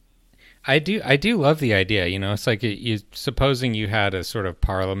I do love the idea. It's like supposing you had a sort of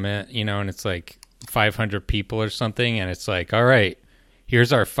parliament, and it's like 500 people or something, and it's like, all right,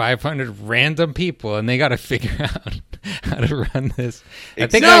 here's our 500 random people, and they got to figure out how to run this. I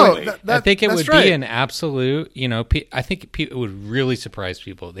think it would be an absolute, I think it would really surprise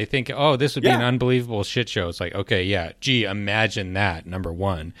people. They think, oh, this would be an unbelievable shit show. It's like, okay, yeah, gee, imagine that, number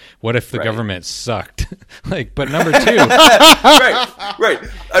one. What if the government sucked? But number two. Right.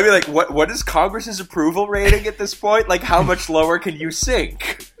 I mean, what is Congress's approval rating at this point? How much lower can you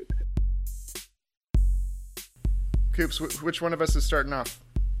sink? Coops, which one of us is starting off?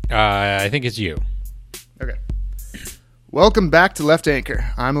 I think it's you. Okay. Welcome back to Left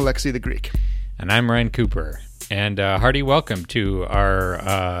Anchor. I'm Alexei the Greek. And I'm Ryan Cooper. And hearty welcome to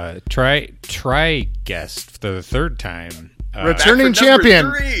our try guest for the third time. Returning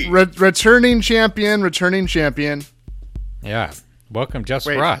champion. Returning champion. Yeah. Welcome, Just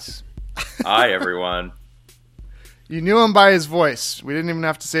Ross. Hi, everyone. You knew him by his voice. We didn't even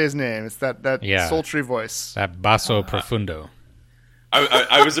have to say his name. It's that sultry voice. That basso profundo.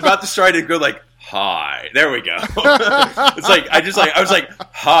 I was about to try to go hi. There we go. It's I was like,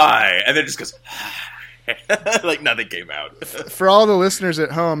 hi. And then it just goes, hi. Nothing came out. For all the listeners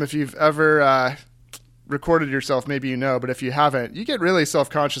at home, if you've ever recorded yourself, maybe you know, but if you haven't, you get really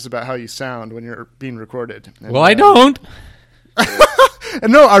self-conscious about how you sound when you're being recorded. And, I don't.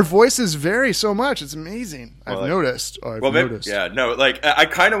 And no, our voices vary so much. It's amazing. I've noticed. Yeah, no, I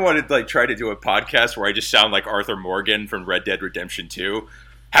kind of wanted to try to do a podcast where I just sound like Arthur Morgan from Red Dead Redemption 2.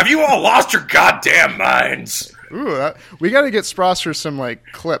 Have you all lost your goddamn minds? Ooh, we got to get Spross for some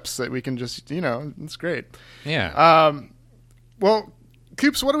clips that we can just, it's great. Yeah. Well,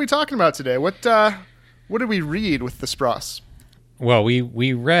 Coops, what are we talking about today? What did we read with the Spross? Well,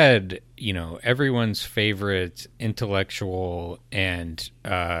 we read, everyone's favorite intellectual and,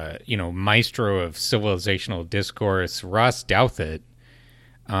 maestro of civilizational discourse, Ross Douthat,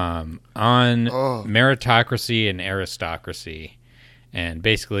 on meritocracy and aristocracy. And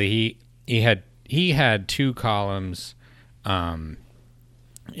basically he had two columns in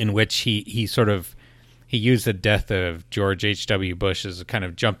which he used the death of George H.W. Bush as a kind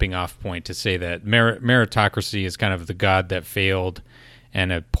of jumping off point to say that meritocracy is kind of the god that failed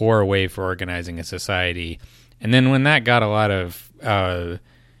and a poor way for organizing a society. And then when that got a lot of,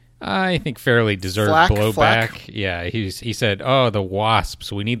 I think, fairly deserved blowback, yeah, he said, oh, the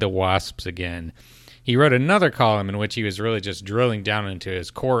WASPs, we need the WASPs again. He wrote another column in which he was really just drilling down into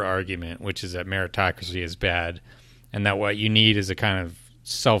his core argument, which is that meritocracy is bad and that what you need is a kind of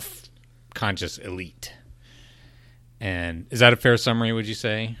self-conscious elite. And is that a fair summary, would you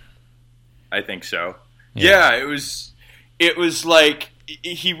say? I think so. Yeah, it was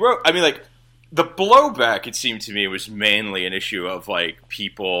he wrote, the blowback, it seemed to me, was mainly an issue of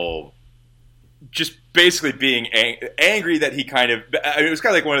people just basically being angry that he kind of, it was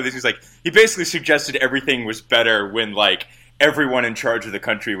kind of one of these things, he basically suggested everything was better when everyone in charge of the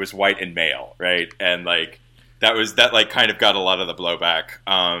country was white and male, right? And that kind of got a lot of the blowback.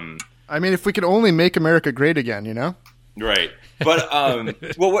 If we could only make America great again, Right. But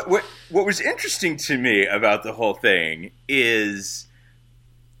well, what was interesting to me about the whole thing is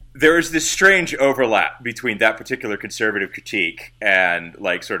there is this strange overlap between that particular conservative critique and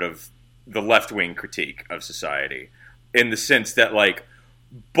sort of the left-wing critique of society, in the sense that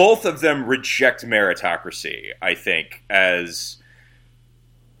both of them reject meritocracy, I think, as,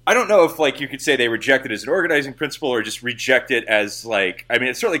 I don't know if you could say they reject it as an organizing principle or just reject it as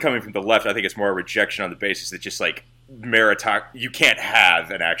it's certainly coming from the left. I think it's more a rejection on the basis that just you can't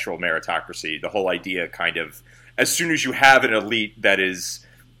have an actual meritocracy. The whole idea kind of, as soon as you have an elite that is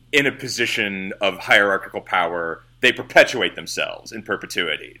in a position of hierarchical power, they perpetuate themselves in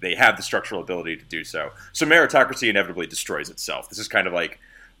perpetuity. They have the structural ability to do so. So meritocracy inevitably destroys itself. This is kind of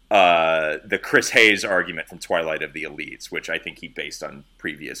the Chris Hayes argument from Twilight of the Elites, which I think he based on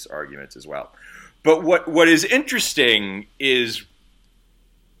previous arguments as well. But what is interesting is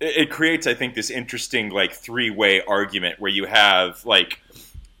it creates, I think, this interesting three-way argument where you have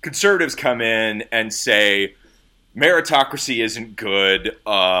conservatives come in and say meritocracy isn't good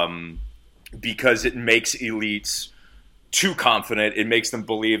because it makes elites too confident. It makes them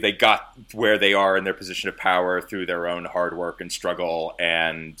believe they got where they are in their position of power through their own hard work and struggle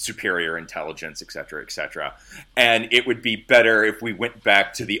and superior intelligence, et cetera, et cetera. And it would be better if we went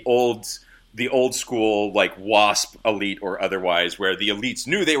back to the old school, WASP elite or otherwise, where the elites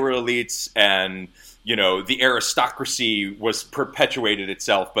knew they were elites and, the aristocracy was perpetuated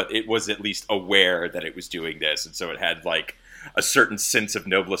itself, but it was at least aware that it was doing this. And so it had a certain sense of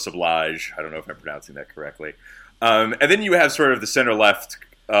noblesse oblige. I don't know if I'm pronouncing that correctly. And then you have sort of the center-left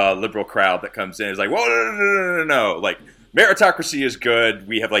liberal crowd that comes in is like, well, no. Like, meritocracy is good.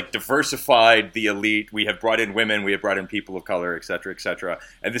 We have like diversified the elite. We have brought in women. We have brought in people of color, et cetera,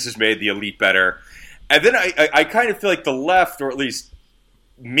 and this has made the elite better. And then I kind of feel like the left, or at least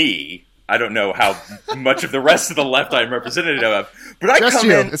me, I don't know how much of the rest of the left I'm representative of, but I just come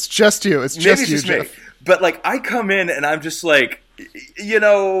you. in. It's just you. It's just you, me. Jeff. But like, I come in and I'm just like,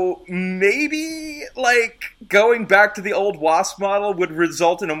 maybe like going back to the old WASP model would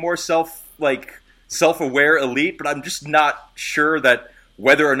result in a more self-aware elite, but I'm just not sure that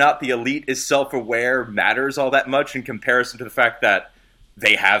whether or not the elite is self-aware matters all that much in comparison to the fact that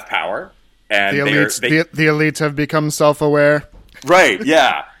they have power and the elites have become self-aware. Right?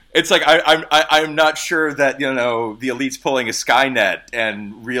 Yeah. It's like I'm not sure that the elites pulling a Skynet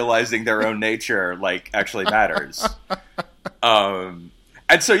and realizing their own nature like actually matters. And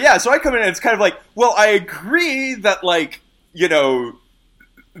so I come in and it's kind of like, well, I agree that like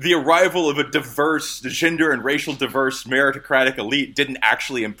the arrival of a diverse, gender and racial diverse meritocratic elite didn't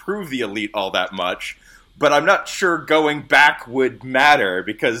actually improve the elite all that much, but I'm not sure going back would matter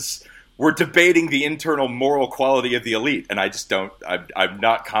because we're debating the internal moral quality of the elite, and I just don't. I'm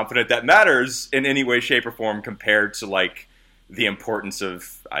not confident that matters in any way, shape, or form compared to like the importance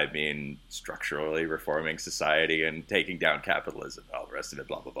of, structurally reforming society and taking down capitalism and all the rest of it.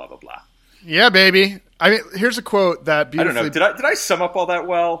 Blah blah blah blah blah. Yeah, baby. Here's a quote that beautifully. I don't know. Did I sum up all that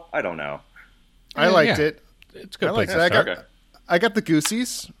well? I don't know. I liked it. It's a good. I liked it. I got the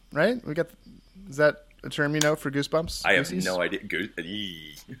goosies right. Is that a term for goosebumps? I goosies? have no idea.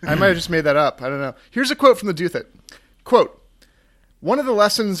 I might have just made that up. I don't know. Here's a quote from the Doothet. Quote, "One of the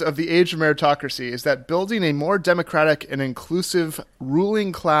lessons of the age of meritocracy is that building a more democratic and inclusive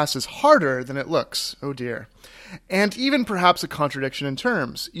ruling class is harder than it looks." Oh dear. "And even perhaps a contradiction in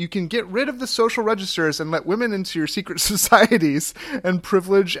terms. You can get rid of the social registers and let women into your secret societies and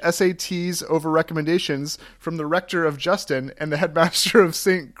privilege SATs over recommendations from the rector of Justin and the headmaster of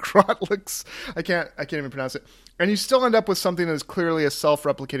St. Crotlick's." I can't even pronounce it. "And you still end up with something that is clearly a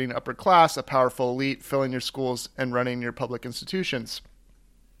self-replicating upper class, a powerful elite filling your schools and running your public institutions."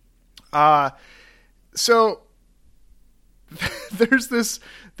 So there's this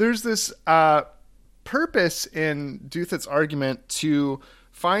purpose in Doothet's argument to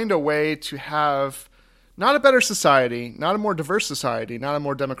find a way to have not a better society, not a more diverse society, not a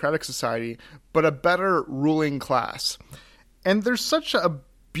more democratic society, but a better ruling class. And there's such a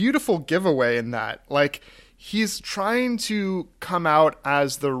beautiful giveaway in that. Like, he's trying to come out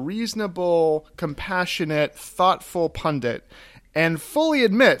as the reasonable, compassionate, thoughtful pundit and fully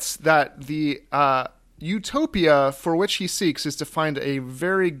admits that the utopia for which he seeks is to find a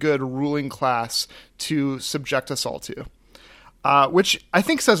very good ruling class to subject us all to, which I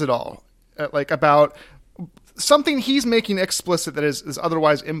think says it all, about something he's making explicit that is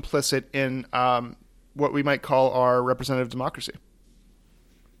otherwise implicit in what we might call our representative democracy.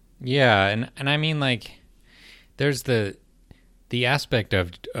 Yeah, and there's the aspect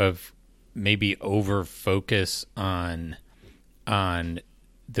of maybe over focus on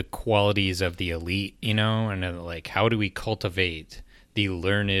the qualities of the elite, and like, how do we cultivate the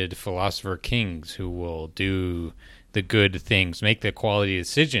learned philosopher kings who will do the good things, make the quality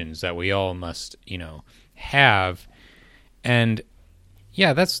decisions that we all must, have. And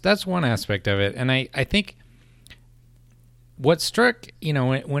yeah, that's one aspect of it. And I think what struck,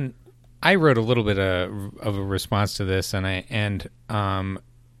 when I wrote a little bit of a response to this, and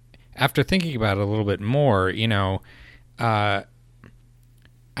after thinking about it a little bit more,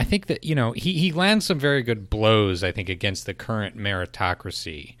 I think that, he lands some very good blows, I think, against the current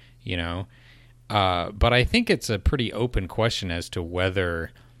meritocracy, but I think it's a pretty open question as to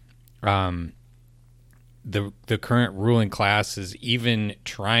whether the current ruling class is even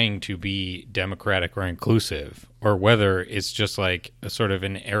trying to be democratic or inclusive, or whether it's just like a sort of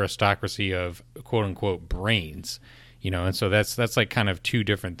an aristocracy of quote unquote brains, and so that's like kind of two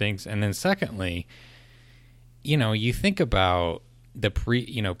different things. And then secondly, you think about the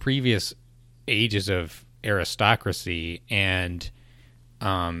previous ages of aristocracy, and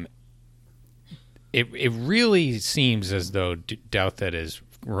it really seems as though Douthat is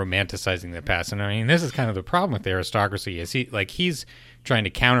romanticizing the past. And this is kind of the problem with aristocracy, is he's trying to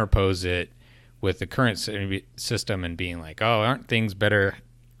counterpose it with the current system and being like, oh, aren't things better?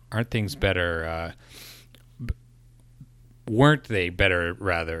 Weren't they better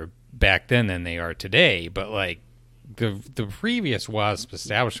rather back then than they are today? But like, the previous WASP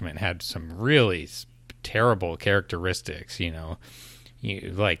establishment had some really terrible characteristics,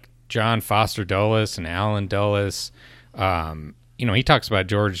 like John Foster Dulles and Alan Dulles, he talks about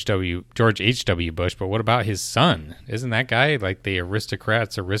George H.W. Bush, but what about his son? Isn't that guy like the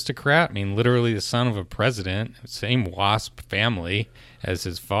aristocrat's aristocrat? I mean, literally the son of a president, same WASP family as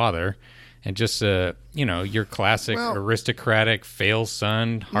his father, and just your classic aristocratic fail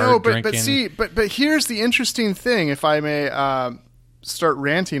son, hard drinking. But here's the interesting thing, if I may start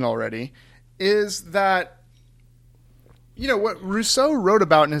ranting already, is that what Rousseau wrote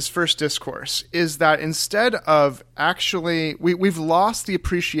about in his first discourse is that instead of actually, we've lost the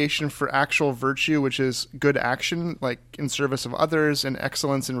appreciation for actual virtue, which is good action, like in service of others and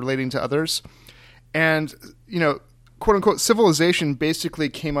excellence in relating to others. And, quote unquote, civilization basically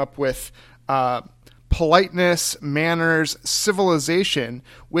came up with politeness, manners, civilization,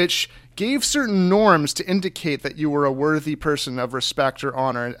 which gave certain norms to indicate that you were a worthy person of respect or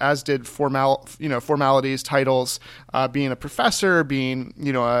honor, as did formalities, titles, being a professor, being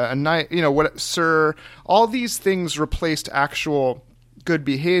a knight, sir. All these things replaced actual good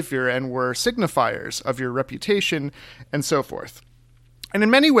behavior and were signifiers of your reputation and so forth. And in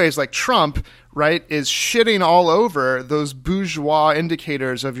many ways, like Trump, right, is shitting all over those bourgeois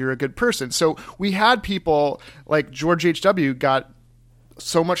indicators of you're a good person. So we had people like George H.W. got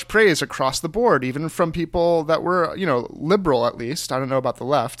so much praise across the board, even from people that were, liberal at least. I don't know about the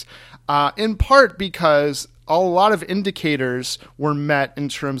left, in part because a lot of indicators were met in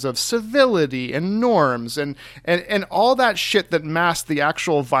terms of civility and norms and all that shit that masked the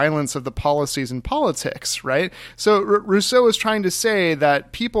actual violence of the policies and politics, right? So Rousseau is trying to say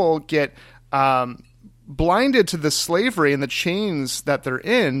that people get blinded to the slavery and the chains that they're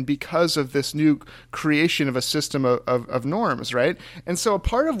in because of this new creation of a system of norms, right? And so a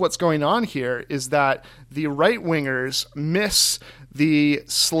part of what's going on here is that the right-wingers miss the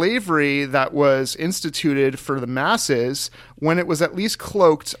slavery that was instituted for the masses when it was at least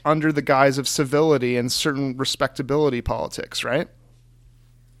cloaked under the guise of civility and certain respectability politics, right?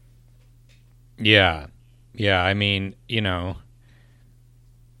 Yeah. I mean,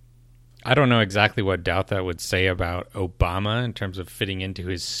 I don't know exactly what Douthat would say about Obama in terms of fitting into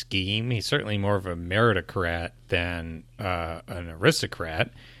his scheme. He's certainly more of a meritocrat than an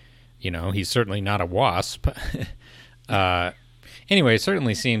aristocrat. He's certainly not a WASP. Anyway, it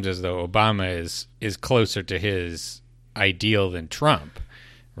certainly seems as though Obama is closer to his ideal than Trump,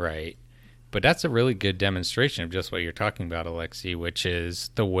 right? But that's a really good demonstration of just what you're talking about, Alexei, which is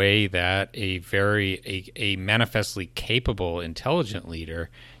the way that a manifestly capable, intelligent leader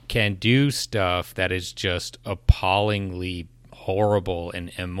can do stuff that is just appallingly horrible and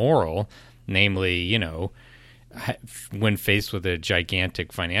immoral, namely, when faced with a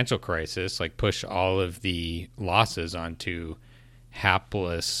gigantic financial crisis, like push all of the losses onto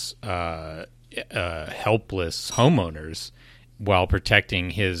hapless, helpless homeowners while protecting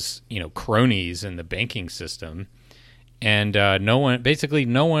his, cronies in the banking system. And no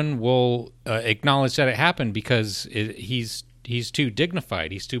one will acknowledge that it happened because he's too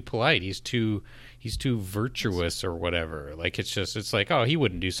dignified, he's too polite, he's too virtuous or whatever. Like it's like, oh, he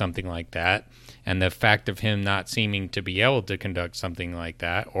wouldn't do something like that. And the fact of him not seeming to be able to conduct something like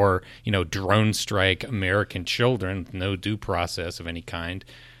that, or drone strike American children with no due process of any kind.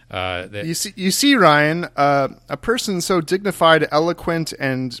 You see, Ryan, a person so dignified, eloquent,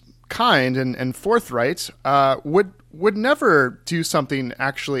 and kind and forthright would never do something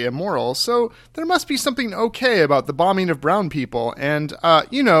actually immoral. So there must be something okay about the bombing of brown people and,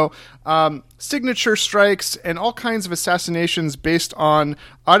 signature strikes and all kinds of assassinations based on,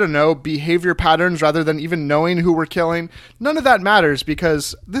 I don't know, behavior patterns rather than even knowing who we're killing. None of that matters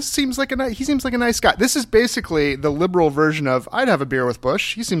because he seems like a nice guy. This is basically the liberal version of, I'd have a beer with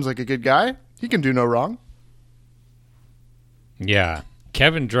Bush. He seems like a good guy. He can do no wrong. Yeah.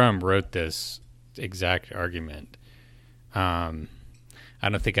 Kevin Drum wrote this exact argument. I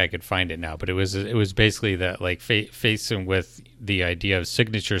don't think I could find it now, but it was basically that, like, facing with the idea of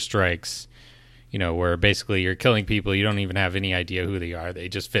signature strikes, where basically you're killing people, you don't even have any idea who they are. They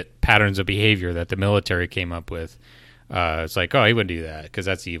just fit patterns of behavior that the military came up with. It's like, oh, he wouldn't do that because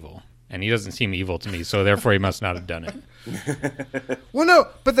that's evil. And he doesn't seem evil to me, so therefore he must not have done it. Well, no,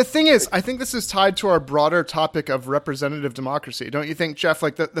 but the thing is, I think this is tied to our broader topic of representative democracy. Don't you think, Jeff?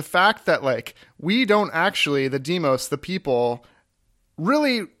 Like the fact that, like, we don't actually, the demos, the people,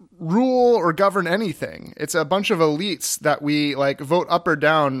 really rule or govern anything. It's a bunch of elites that we, like, vote up or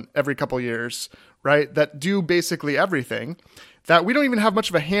down every couple years, right? That do basically everything. That we don't even have much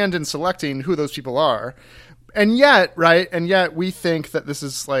of a hand in selecting who those people are. And yet, right? And yet we think that this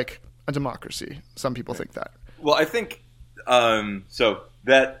is like a democracy. Some people think that. Well, I think so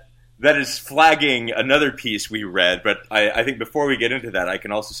that is flagging another piece we read, but I think before we get into that, I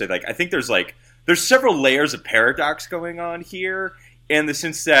can also say, like, I think there's like there's several layers of paradox going on here, in the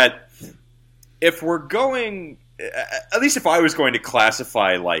sense that if we're going, at least if I was going to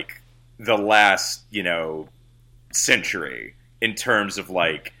classify like the last, century in terms of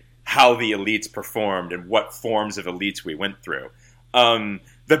like how the elites performed and what forms of elites we went through,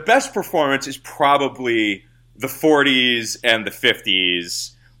 the best performance is probably the 40s and the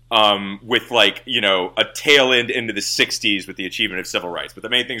 50s, with like, a tail end into the 60s with the achievement of civil rights. But the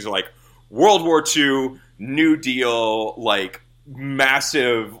main things are like World War II, New Deal, like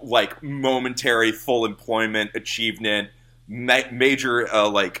massive, like momentary full employment achievement, major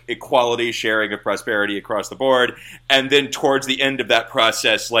like equality, sharing of prosperity across the board. And then towards the end of that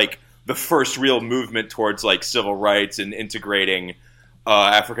process, like the first real movement towards like civil rights and integrating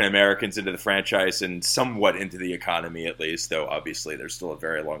African Americans into the franchise and somewhat into the economy, at least, though obviously there's still a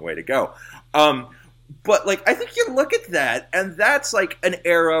very long way to go. But like, I think you look at that, and that's like an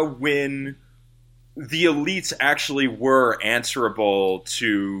era when the elites actually were answerable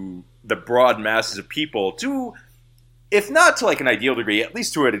to the broad masses of people, to, if not to like an ideal degree, at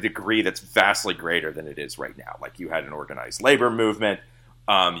least to a degree that's vastly greater than it is right now. Like, you had an organized labor movement.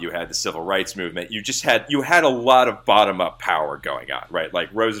 You had the civil rights movement. You had a lot of bottom up power going on, right? Like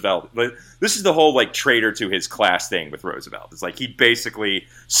Roosevelt. This is the whole like traitor to his class thing with Roosevelt. It's like he basically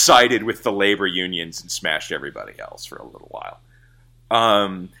sided with the labor unions and smashed everybody else for a little while.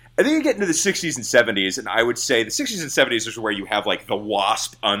 And then you get into the 60s and 70s, and I would say the 60s and 70s is where you have like the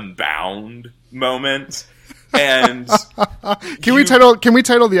WASP Unbound moment. And can we title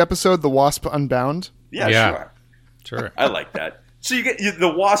the episode "The WASP Unbound"? Yeah, sure. I like that. So you get the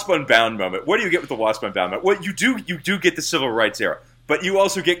WASP Unbound moment. What do you get with the WASP Unbound moment? Well, you do get the civil rights era, but you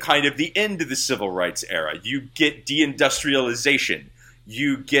also get kind of the end of the civil rights era. You get deindustrialization.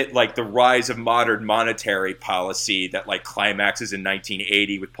 You get like the rise of modern monetary policy that like climaxes in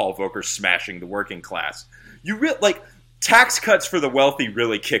 1980 with Paul Volcker smashing the working class. Like tax cuts for the wealthy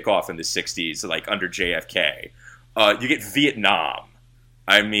really kick off in the 60s, like under JFK. You get Vietnam.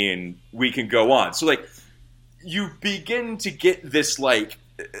 I mean, we can go on. So like, you begin to get this, like,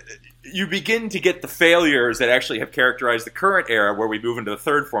 you begin to get the failures that actually have characterized the current era, where we move into the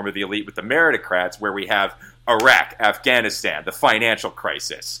third form of the elite with the meritocrats, where we have Iraq, Afghanistan, the financial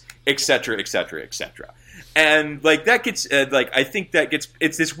crisis, et cetera, et cetera, et cetera. And, like, that gets, I think that gets,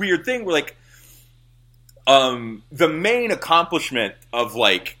 it's this weird thing where, like, the main accomplishment of,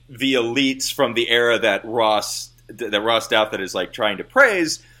 like, the elites from the era that Ross Douthat is, like, trying to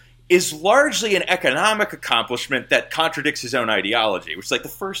praise is largely an economic accomplishment that contradicts his own ideology, which is like the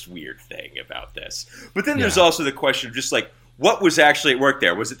first weird thing about this. But then there's also the question of just like, what was actually at work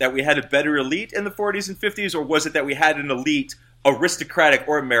there? Was it that we had a better elite in the 40s and 50s, or was it that we had an elite, aristocratic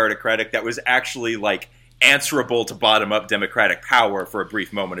or meritocratic, that was actually like answerable to bottom-up democratic power for a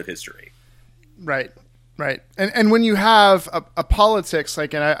brief moment of history? Right. And when you have a politics,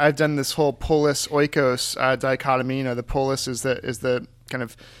 like, and I've done this whole polis oikos dichotomy, the polis is the kind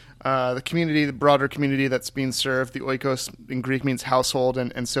of the community, the broader community that's being served. The oikos in Greek means household,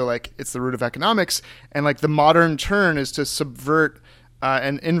 and so like it's the root of economics. And like the modern turn is to subvert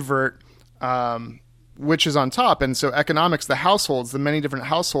and invert, which is on top. And so economics, the households, the many different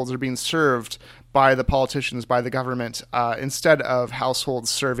households are being served by the politicians, by the government, instead of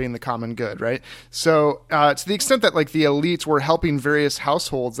households serving the common good, right? So to the extent that like the elites were helping various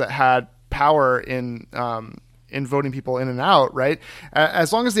households that had power in voting people in and out, right?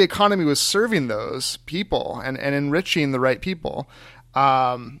 As long as the economy was serving those people and enriching the right people,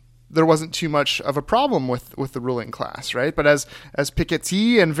 there wasn't too much of a problem with the ruling class, right? But as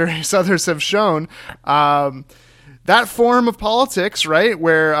Piketty and various others have shown, that form of politics, right,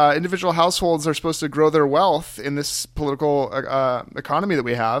 where individual households are supposed to grow their wealth in this political economy that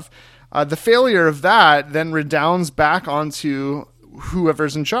we have, the failure of that then redounds back onto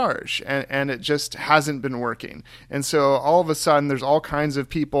whoever's in charge, and it just hasn't been working. And so all of a sudden there's all kinds of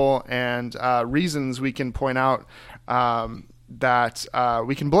people and reasons we can point out that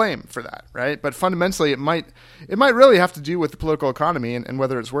we can blame for that, right? But fundamentally it might really have to do with the political economy and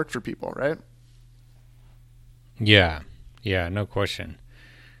whether it's worked for people, right? Yeah, no question.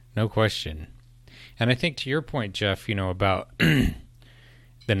 And I think to your point, Jeff, about the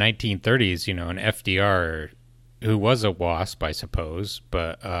 1930s, and FDR, who was a WASP, I suppose,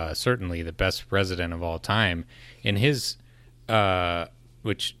 but certainly the best president of all time, in his,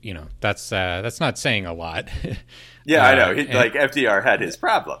 which that's not saying a lot. Yeah, I know. Like FDR had his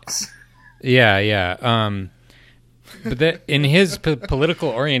problems. Yeah. But in his political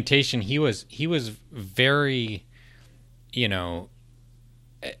orientation, he was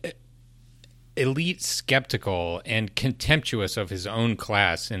elite skeptical and contemptuous of his own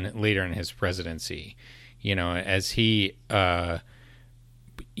class later in his presidency. As he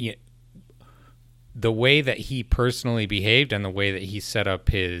the way that he personally behaved and the way that he set up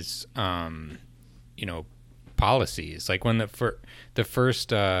his policies. Like when the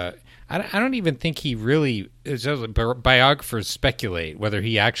first I don't even think he really. Biographers speculate whether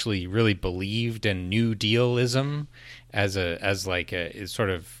he actually really believed in New Dealism as a sort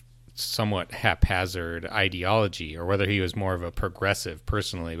of somewhat haphazard ideology, or whether he was more of a progressive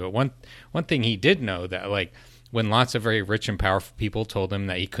personally. But one thing he did know, that like when lots of very rich and powerful people told him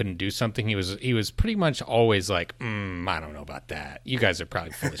that he couldn't do something, he was pretty much always like, I don't know about that. You guys are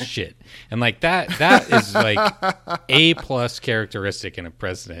probably full of shit. And like that is like A+ characteristic in a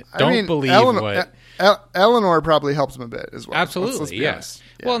president. Don't believe what Eleanor probably helped him a bit as well. Absolutely, yes.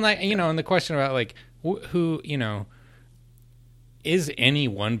 Yeah. Well, and the question about like who is any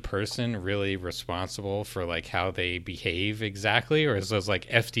one person really responsible for like how they behave exactly, or is those like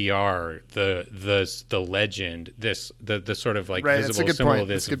FDR the legend, the sort of like visible symbol of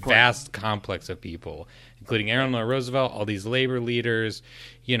this vast complex of people, including Eleanor Roosevelt, all these labor leaders,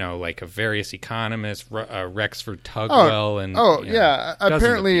 like various economists, Rexford Tugwell,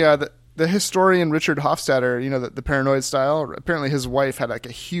 apparently the historian Richard Hofstadter, the paranoid style, apparently his wife had like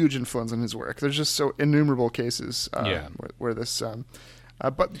a huge influence on his work. There's just so innumerable cases where this.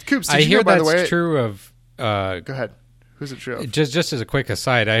 But Coops, did you know, by the way, true of. Go ahead. Who's it true of? Just as a quick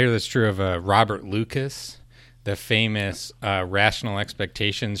aside, I hear that's true of Robert Lucas, the famous Rational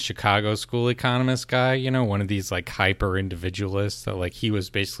Expectations Chicago school economist guy. One of these like hyper individualists that like he was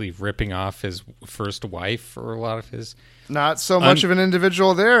basically ripping off his first wife for a lot of his. Not so much of an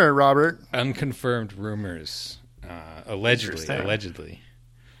individual there, Robert. Unconfirmed rumors, allegedly.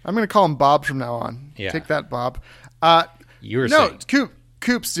 I'm going to call him Bob from now on. Yeah. Take that, Bob. You were saying.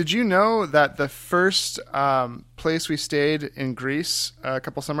 Coops, did you know that the first place we stayed in Greece a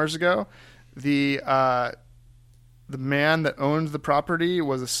couple summers ago, the man that owned the property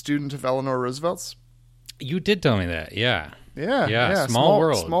was a student of Eleanor Roosevelt's? You did tell me that, yeah. Yeah. Small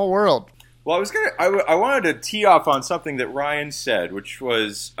world. Small world. Well, I wanted to tee off on something that Ryan said, which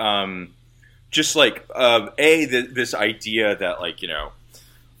was just like this idea that like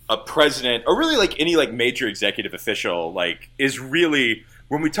a president, or really like any like major executive official, like is really,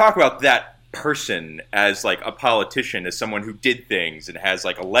 when we talk about that person as like a politician, as someone who did things and has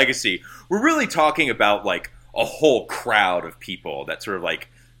like a legacy, we're really talking about like a whole crowd of people that sort of like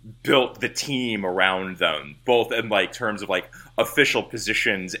built the team around them, both in like terms of like official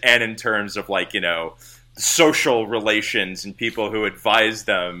positions and in terms of like social relations and people who advise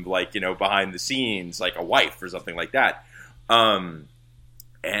them like behind the scenes, like a wife or something like that. And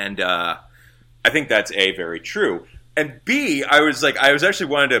I think that's very true. And B, I was actually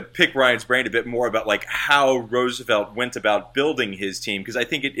wanted to pick Ryan's brain a bit more about like how Roosevelt went about building his team, because I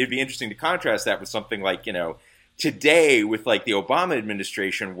think it'd be interesting to contrast that with something like today with like the Obama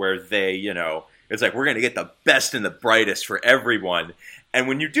administration, where they it's like we're going to get the best and the brightest for everyone. And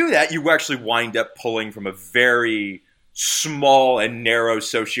when you do that, you actually wind up pulling from a very small and narrow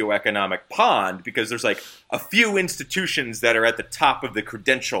socioeconomic pond, because there's like a few institutions that are at the top of the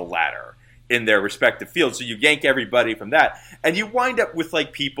credential ladder in their respective fields. So you yank everybody from that, and you wind up with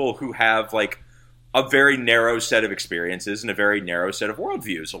like people who have like a very narrow set of experiences and a very narrow set of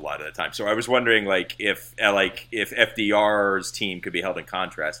worldviews a lot of the time. So I was wondering like if FDR's team could be held in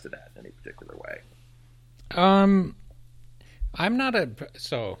contrast to that in any particular way. I'm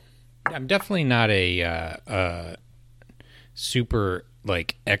definitely not a super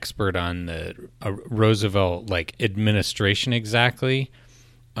like expert on the Roosevelt like administration exactly.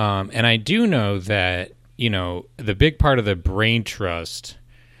 And I do know that, the big part of the brain trust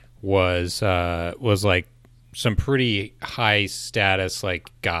was like some pretty high status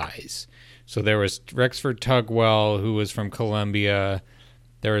like guys. So there was Rexford Tugwell, who was from Columbia.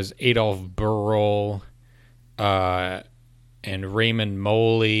 There was Adolph Burrell, and Raymond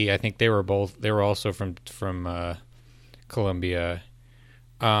Moley. I think they were also from Columbia.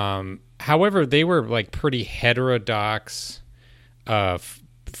 However, they were like pretty heterodox,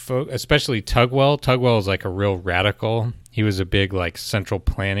 especially Tugwell. Tugwell is like a real radical. He was a big like central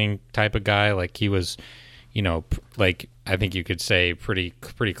planning type of guy. Like he was, like I think you could say pretty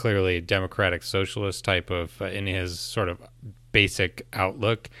clearly a democratic socialist type of in his sort of basic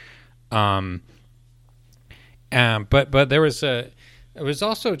outlook. But there was it was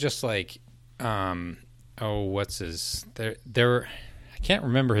also just like what's his there I can't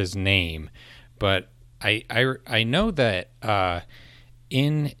remember his name, but I know that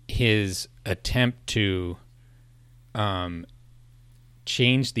in his attempt to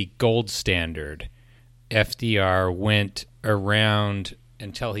change the gold standard, FDR went around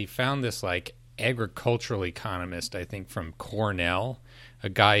until he found this like agricultural economist, I think from Cornell, a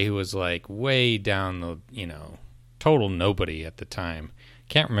guy who was like way down the, total nobody at the time.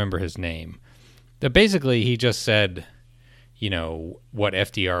 Can't remember his name. But basically he just said, what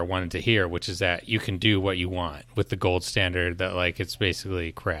FDR wanted to hear, which is that you can do what you want with the gold standard, that like it's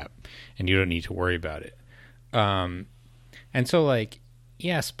basically crap and you don't need to worry about it. And so like,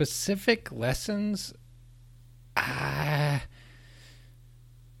 yeah, specific lessons, I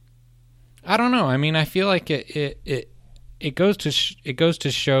don't know. I mean, I feel like it goes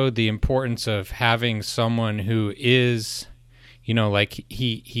to show the importance of having someone who is, like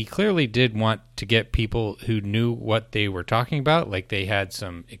he clearly did want to get people who knew what they were talking about, like they had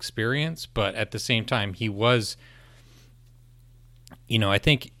some experience, but at the same time he was, I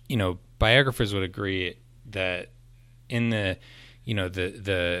think, biographers would agree that in the,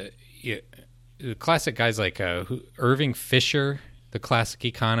 the classic guys like Irving Fisher, the classic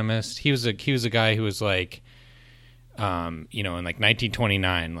economist, he was a guy who was like, in like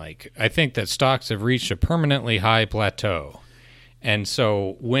 1929, like I think that stocks have reached a permanently high plateau. And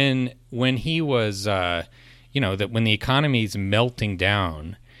so when he was, that when the economy's melting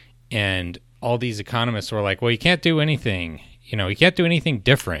down and all these economists were like, well, you can't do anything, you can't do anything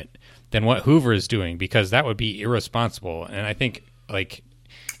different than what Hoover is doing because that would be irresponsible. And I think like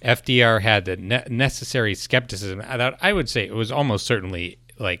FDR had the necessary skepticism that I would say it was almost certainly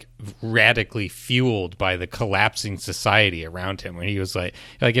like radically fueled by the collapsing society around him. When he was like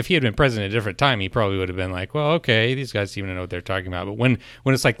if he had been president at a different time, he probably would have been like, well, okay, these guys seem to know what they're talking about. But when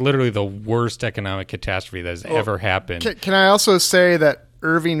it's like literally the worst economic catastrophe that has ever happened. Can I also say that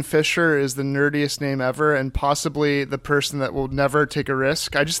Irving Fisher is the nerdiest name ever and possibly the person that will never take a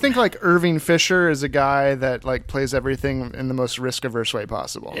risk? I just think like Irving Fisher is a guy that like plays everything in the most risk-averse way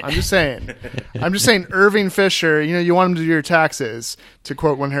possible. I'm just saying Irving Fisher, you want him to do your taxes, to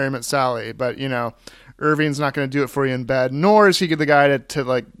quote When Harry Met Sally, but Irving's not going to do it for you in bed, nor is he the guy to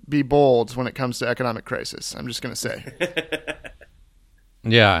like be bold when it comes to economic crisis. I'm just going to say.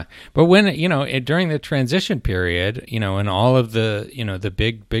 Yeah, but when during the transition period, and all of the the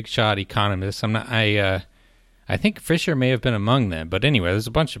big shot economists, I think Fisher may have been among them. But anyway, there's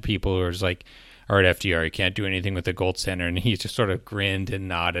a bunch of people who are just like, all right, FDR, you can't do anything with the gold standard, and he just sort of grinned and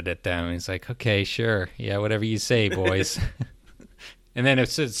nodded at them. And he's like, okay, sure, yeah, whatever you say, boys. And then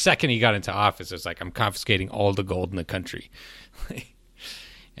it's the second he got into office, it's like, I'm confiscating all the gold in the country.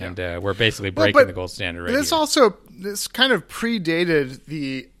 And we're basically breaking the gold standard right here. This kind of predated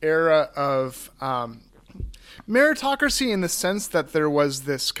the era of meritocracy in the sense that there was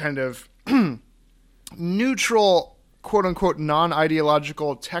this kind of neutral, quote-unquote,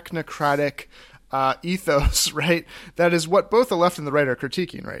 non-ideological, technocratic ethos, right? That is what both the left and the right are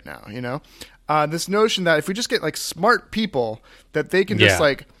critiquing right now, this notion that if we just get like smart people, that they can just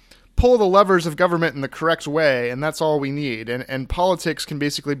like pull the levers of government in the correct way, and that's all we need. And politics can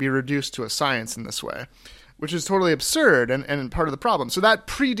basically be reduced to a science in this way, which is totally absurd and part of the problem. So that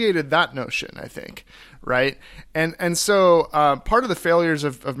predated that notion, I think, right? And so part of the failures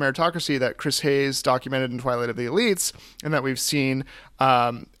of meritocracy that Chris Hayes documented in Twilight of the Elites, and that we've seen,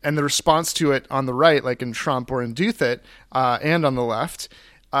 and the response to it on the right, like in Trump or in Douthat, and on the left,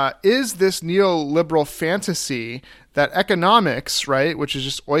 is this neoliberal fantasy that economics, right, which is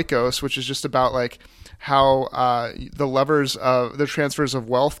just oikos, which is just about like how the levers of the transfers of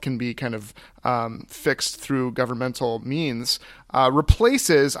wealth can be kind of fixed through governmental means,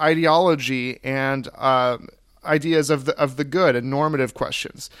 replaces ideology and ideas of the good and normative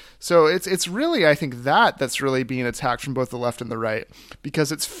questions. So it's really, I think, that's really being attacked from both the left and the right because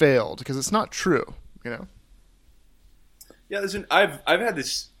it's failed, because it's not true, Yeah, listen, I've had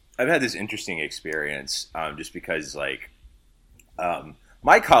this interesting experience just because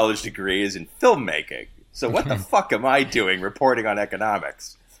my college degree is in filmmaking. So what the fuck am I doing reporting on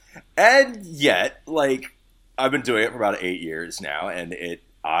economics? And yet, I've been doing it for about 8 years now, and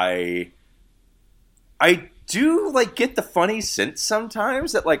I do get the funny sense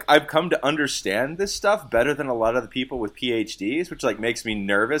sometimes that I've come to understand this stuff better than a lot of the people with PhDs, which makes me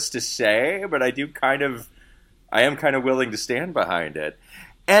nervous to say, but I am kind of willing to stand behind it.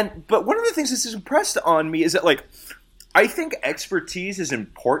 But one of the things that's impressed on me is that I think expertise is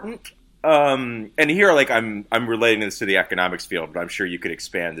important. And here I'm relating this to the economics field, but I'm sure you could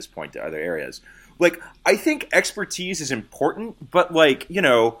expand this point to other areas. I think expertise is important, but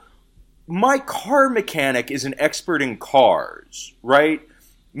my car mechanic is an expert in cars, right?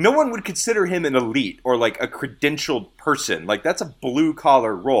 No one would consider him an elite or a credentialed person. That's a blue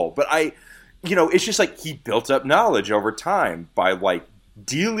collar role. But it's just he built up knowledge over time by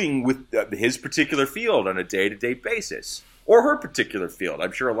dealing with his particular field on a day-to-day basis, or her particular field.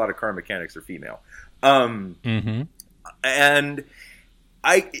 I'm sure a lot of car mechanics are female. And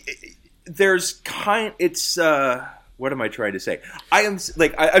what am I trying to say? I'm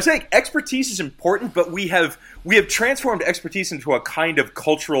saying expertise is important, but we have transformed expertise into a kind of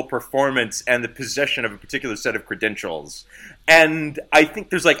cultural performance and the possession of a particular set of credentials. And I think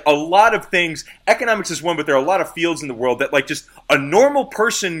there's like a lot of things. Economics is one, but there are a lot of fields in the world that like just a normal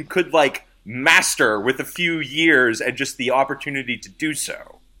person could like master with a few years and just the opportunity to do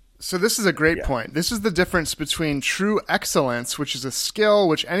so. So this is a great point. This is the difference between true excellence, which is a skill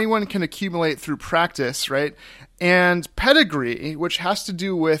which anyone can accumulate through practice, right? And pedigree, which has to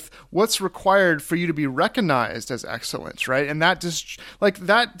do with what's required for you to be recognized as excellent, right? And that disconnect,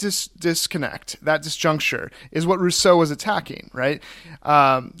 that disjuncture, is what Rousseau was attacking, right?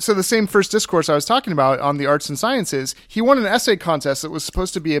 So the same first discourse I was talking about on the arts and sciences, he won an essay contest that was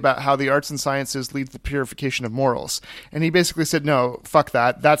supposed to be about how the arts and sciences lead to the purification of morals. And he basically said, no, fuck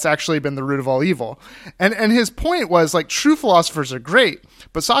that. That's actually been the root of all evil. And his point was, like, true philosophers are great,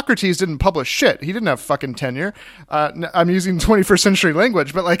 but Socrates didn't publish shit. He didn't have fucking tenure. I'm using 21st century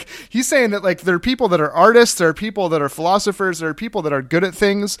language, but like he's saying that like there are people that are artists, there are people that are philosophers, there are people that are good at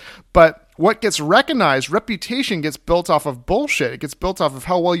things, but what gets recognized, reputation gets built off of bullshit. It gets built off of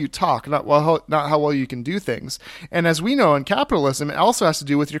how well you talk, not how well you can do things. And as we know in capitalism, it also has to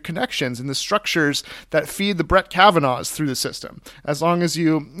do with your connections and the structures that feed the Brett Kavanaughs through the system. As long as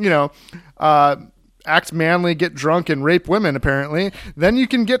you act manly, get drunk, and rape women, apparently, then you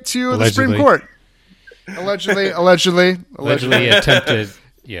can get to the Supreme Court. Allegedly attempted.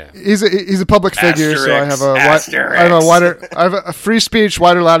 Yeah, he's a public figure, so I have a free speech,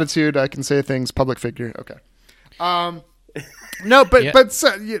 wider latitude. I can say things. Public figure. Okay. No, but that's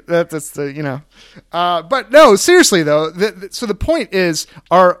the but no, seriously though. So the point is,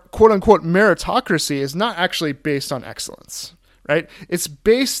 our quote unquote meritocracy is not actually based on excellence. Right? It's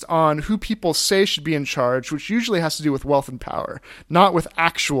based on who people say should be in charge, which usually has to do with wealth and power, not with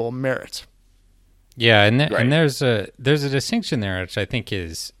actual merit. Yeah, and there's a distinction there, which I think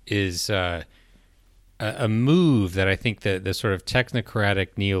is a move that I think that the sort of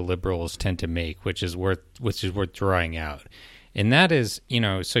technocratic neoliberals tend to make, which is worth drawing out, and that is,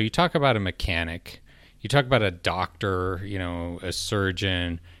 so you talk about a mechanic, you talk about a doctor, a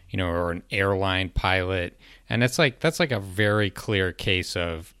surgeon, or an airline pilot. And that's like a very clear case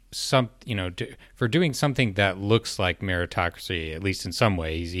of for doing something that looks like meritocracy, at least in some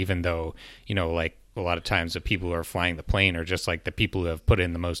ways, even though, like a lot of times the people who are flying the plane are just like the people who have put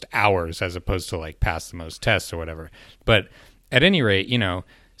in the most hours as opposed to like pass the most tests or whatever. But at any rate,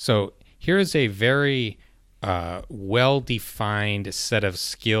 so here is a very well-defined set of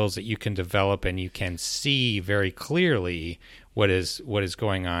skills that you can develop, and you can see very clearly what is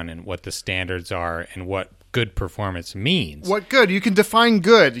going on and what the standards are and what good performance means. What good? You can define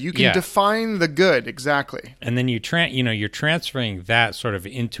good. You can define the good, exactly. And then you're transferring that sort of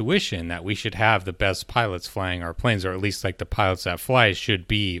intuition that we should have the best pilots flying our planes, or at least like the pilots that fly should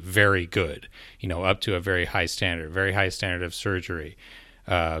be very good, up to a very high standard of surgery,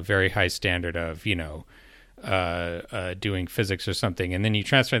 very high standard of, doing physics or something, and then you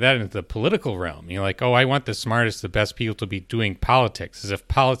transfer that into the political realm. You're like, oh, I want the smartest, the best people to be doing politics, as if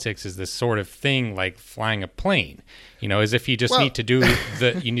politics is this sort of thing like flying a plane. As if you just need to do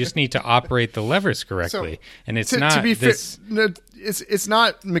you just need to operate the levers correctly, and it's not. To be fair, it's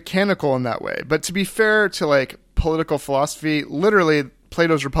not mechanical in that way. But to be fair to like political philosophy, literally,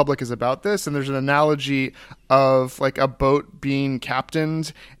 Plato's Republic is about this, and there's an analogy of like a boat being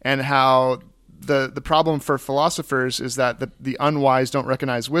captained and how the problem for philosophers is that the unwise don't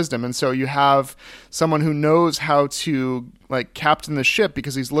recognize wisdom. And so you have someone who knows how to like captain the ship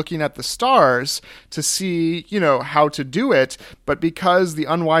because he's looking at the stars to see, how to do it. But because the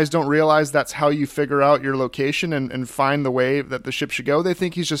unwise don't realize that's how you figure out your location and find the way that the ship should go, they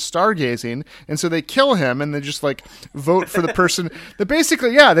think he's just stargazing. And so they kill him, and they just like vote for the person that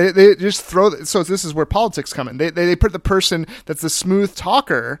basically, they just throw. So this is where politics come in. They put the person that's the smooth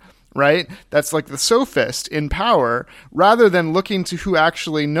talker, right? That's like the sophist in power, rather than looking to who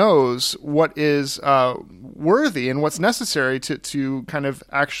actually knows what is worthy and what's necessary to kind of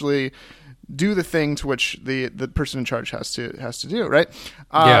actually do the thing to which the person in charge has to do, right?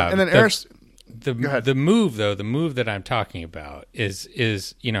 And then the move that I'm talking about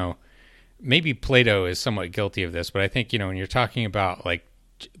is maybe Plato is somewhat guilty of this, but I think when you're talking about like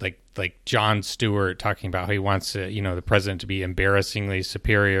Jon Stewart talking about how he wants the president to be embarrassingly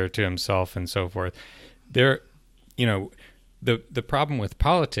superior to himself and so forth. The problem with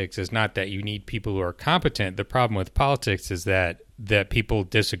politics is not that you need people who are competent. The problem with politics is that that people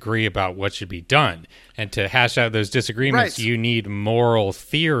disagree about what should be done, and to hash out those disagreements, you need moral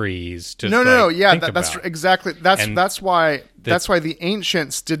theories to that's exactly that's why the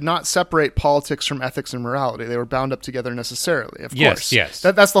ancients did not separate politics from ethics and morality. They were bound up together necessarily. Of course, yes.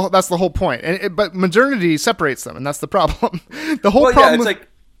 That's the whole point. But modernity separates them, and that's the problem. The whole problem. It's like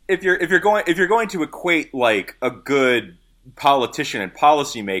if you're going to equate like a good politician and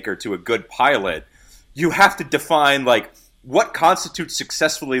policymaker to a good pilot, you have to define like what constitutes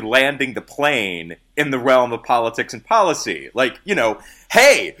successfully landing the plane in the realm of politics and policy. Like,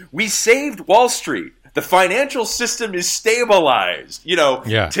 hey, we saved Wall Street. The financial system is stabilized.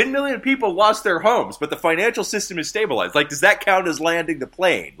 10 million people lost their homes, but the financial system is stabilized. Like, does that count as landing the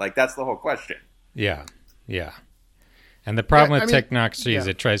plane? Like, that's the whole question. Yeah. And the problem with technocracy is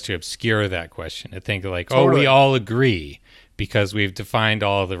it tries to obscure that question. It thinks like, we all agree because we've defined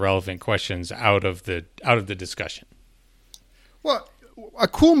all the relevant questions out of the discussion. Well, a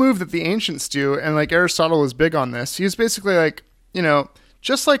cool move that the ancients do, and like Aristotle was big on this, he was basically like,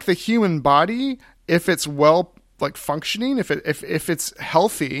 just like the human body, if it's well like functioning, if it's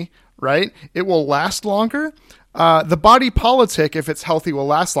healthy, right, it will last longer. The body politic, if it's healthy, will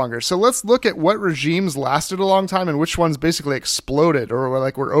last longer. So let's look at what regimes lasted a long time and which ones basically exploded or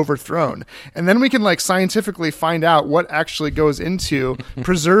were overthrown. And then we can like scientifically find out what actually goes into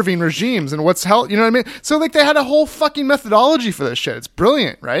preserving regimes and what's health. You know what I mean? So like they had a whole fucking methodology for this shit. It's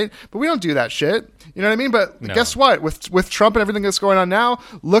brilliant, right? But we don't do that shit. You know what I mean? But guess what? With Trump and everything that's going on now,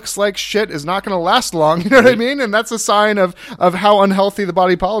 looks like shit is not going to last long. You know what I mean? And that's a sign of how unhealthy the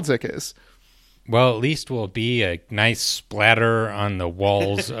body politic is. Well, at least we'll be a nice splatter on the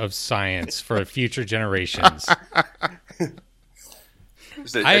walls of science for future generations.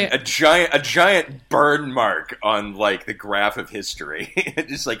 A giant burn mark on like the graph of history.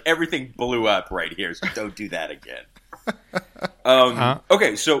 Just like everything blew up right here. So don't do that again.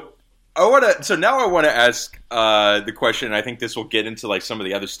 Okay, so now I want to ask the question. And I think this will get into like some of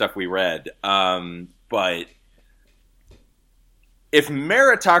the other stuff we read, but. If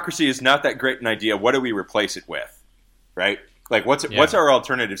meritocracy is not that great an idea, what do we replace it with, right? Like, what's our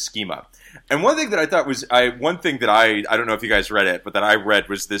alternative schema? And one thing that I thought was, I don't know if you guys read it, but that I read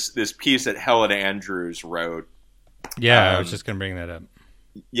was this piece that Helen Andrews wrote. Yeah, I was just going to bring that up.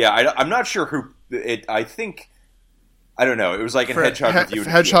 Yeah, I'm not sure who it. I don't know. It was like in Hedgehog Review.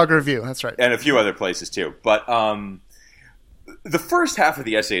 Hedgehog Review, that's right, and a few other places too. But the first half of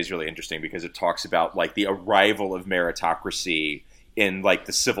the essay is really interesting because it talks about like the arrival of meritocracy in like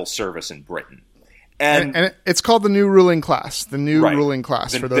the civil service in Britain. And it's called the new ruling class. The new ruling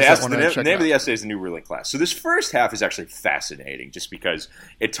class, for those that want to check it out. The name of the essay is the new ruling class. So this first half is actually fascinating just because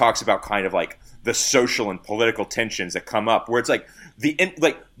it talks about kind of like the social and political tensions that come up where it's like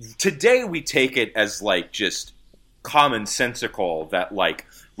today we take it as like just commonsensical that like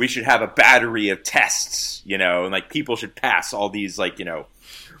we should have a battery of tests, and like people should pass all these like,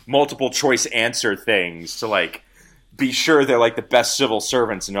 multiple choice answer things to like be sure they're like the best civil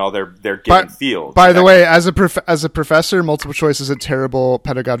servants in all their given field. By the way, as a professor, multiple choice is a terrible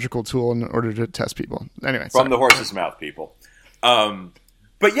pedagogical tool in order to test people. Anyway, from the horse's mouth, people.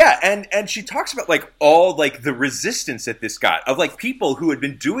 But yeah, and she talks about like all like the resistance that this got of like people who had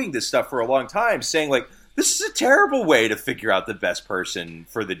been doing this stuff for a long time, saying like this is a terrible way to figure out the best person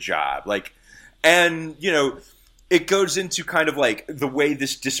for the job. Like, and it goes into kind of like the way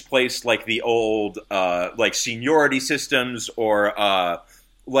this displaced like the old like seniority systems or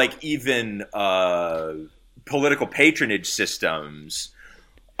like even political patronage systems.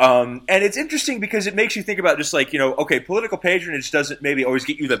 And it's interesting because it makes you think about just like, okay, political patronage doesn't maybe always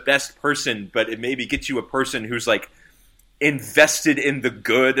get you the best person, but it maybe gets you a person who's like invested in the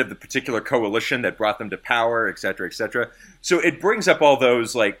good of the particular coalition that brought them to power, et cetera, et cetera. So it brings up all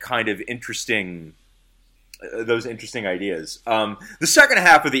those like kind of interesting ideas. The second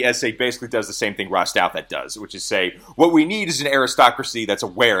half of the essay basically does the same thing Ross Douthat does, which is say what we need is an aristocracy that's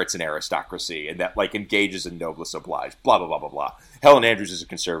aware it's an aristocracy and that like engages in noblesse oblige, blah, blah, blah, blah, blah. Helen Andrews is a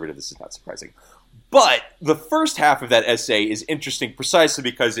conservative. This is not surprising. But the first half of that essay is interesting precisely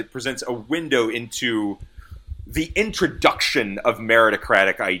because it presents a window into the introduction of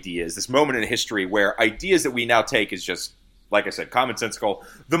meritocratic ideas, this moment in history where ideas that we now take as just, like I said, commonsensical,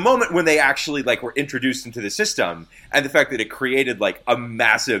 the moment when they actually like were introduced into the system and the fact that it created like a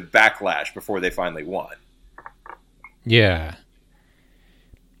massive backlash before they finally won. Yeah.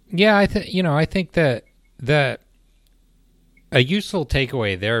 Yeah, I think that a useful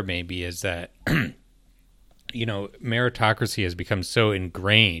takeaway there maybe is that meritocracy has become so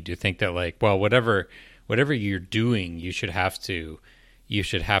ingrained. You think that like, well, whatever you're doing, you should have to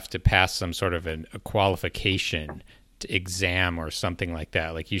pass some sort of a qualification exam or something like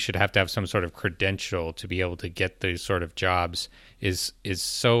that. Like you should have to have some sort of credential to be able to get those sort of jobs. Is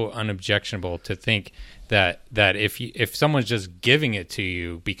so unobjectionable to think that if someone's just giving it to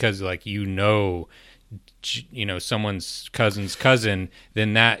you because like someone's cousin's cousin,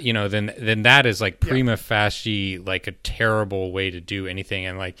 then that then that is like prima facie like a terrible way to do anything.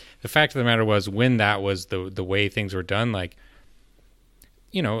 And like the fact of the matter was, when that was the way things were done, like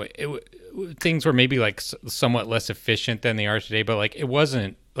things were maybe like somewhat less efficient than they are today, but like it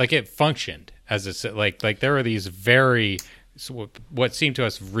wasn't like it functioned as a like there were these very what seemed to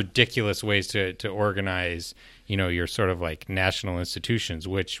us ridiculous ways to organize your sort of like national institutions,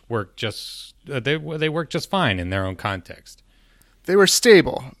 which work just they work just fine in their own context. They were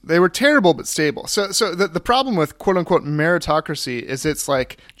stable. They were terrible, but stable. So the problem with quote unquote meritocracy is it's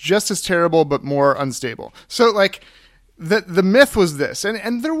like just as terrible, but more unstable. So like the myth was this,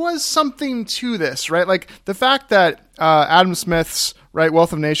 and there was something to this, right? Like the fact that Adam Smith's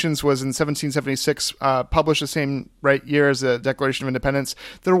Wealth of Nations was in 1776, published the same year as the Declaration of Independence.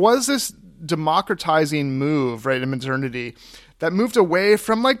 There was this democratizing move, in modernity, that moved away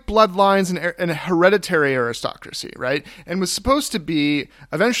from like bloodlines and hereditary aristocracy, right? And was supposed to be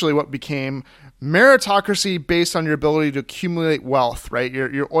eventually what became meritocracy based on your ability to accumulate wealth, right?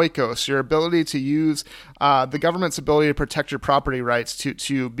 Your oikos, your ability to use the government's ability to protect your property rights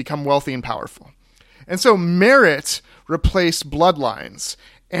to become wealthy and powerful. And so merit replaced bloodlines.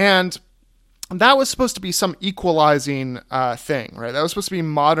 And that was supposed to be some equalizing thing, right? That was supposed to be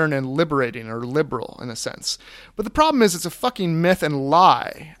modern and liberating or liberal in a sense. But the problem is it's a fucking myth and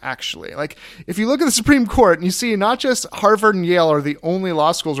lie, actually. Like, if you look at the Supreme Court and you see not just Harvard and Yale are the only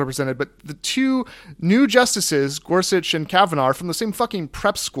law schools represented, but the two new justices, Gorsuch and Kavanaugh, are from the same fucking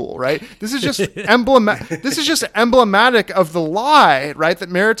prep school, right? This is just emblematic of the lie, right? That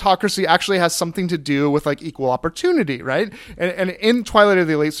meritocracy actually has something to do with like equal opportunity, right? And in Twilight of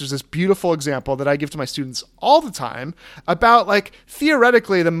the Elites, there's this beautiful example that I give to my students all the time about like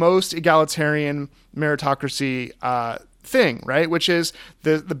theoretically the most egalitarian meritocracy thing, right? Which is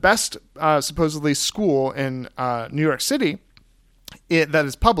the best supposedly school in New York City that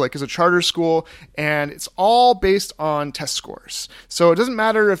is public is a charter school, and it's all based on test scores. So it doesn't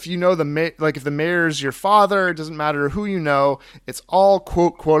matter if you know if the mayor's your father, it doesn't matter who you know, it's all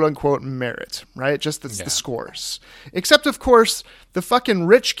quote unquote merit, right? Just the scores. Except of course the fucking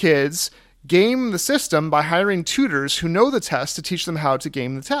rich kids game the system by hiring tutors who know the test to teach them how to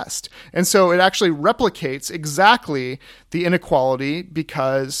game the test. And so it actually replicates exactly the inequality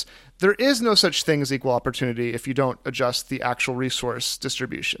because there is no such thing as equal opportunity if you don't adjust the actual resource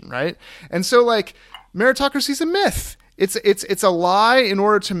distribution, right? And so like meritocracy is a myth. It's a lie in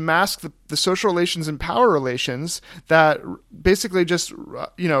order to mask the social relations and power relations that basically just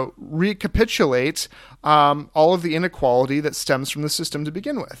recapitulate all of the inequality that stems from the system to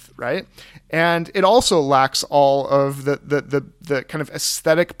begin with, right? And it also lacks all of the kind of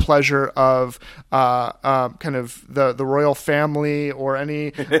aesthetic pleasure of kind of the royal family or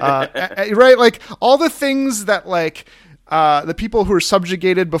any right, like all the things that like the people who were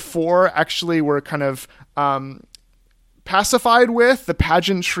subjugated before actually were kind of pacified with, the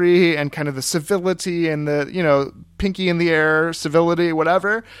pageantry and kind of the civility and the, pinky in the air, civility,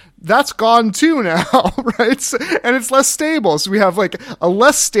 whatever, that's gone too now, right? And it's less stable. So we have like a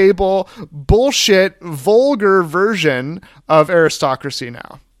less stable, bullshit, vulgar version of aristocracy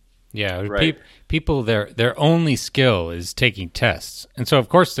now. Yeah, right. People, their only skill is taking tests. And so, of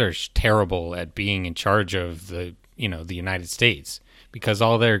course, they're terrible at being in charge of the United States because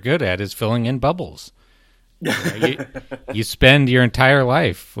all they're good at is filling in bubbles. You spend your entire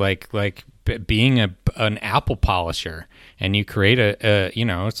life like being an apple polisher, and you create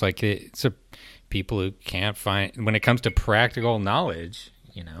it's a people who can't find when it comes to practical knowledge,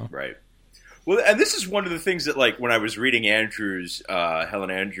 Right. Well, and this is one of the things that like when I was reading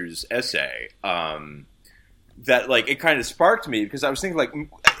Helen Andrews' essay, that like it kind of sparked me because I was thinking like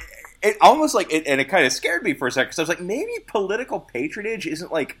it almost like it, and it kind of scared me for a second because I was like maybe political patronage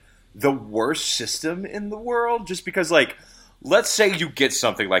isn't like the worst system in the world, just because like let's say you get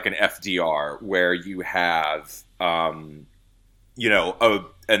something like an FDR where you have a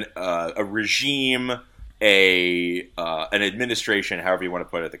regime, an administration, however you want to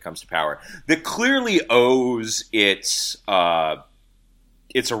put it, that comes to power that clearly owes its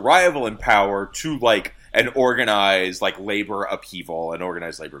arrival in power to like an organized like labor upheaval, an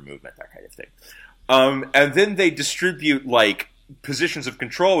organized labor movement, that kind of thing, and then they distribute like positions of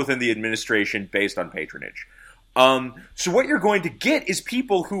control within the administration based on patronage. So what you're going to get is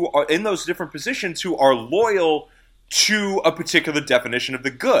people who are in those different positions who are loyal to a particular definition of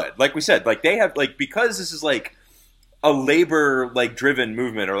the good. Like we said, like they have, like, because this is like a labor like driven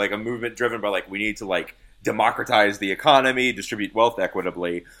movement, or like a movement driven by like we need to like democratize the economy, distribute wealth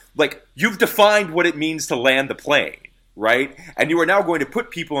equitably. Like, you've defined what it means to land the plane, right? And you are now going to put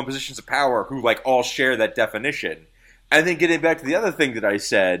people in positions of power who like all share that definition. And then getting back to the other thing that I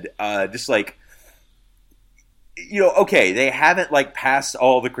said, just like, okay, they haven't like passed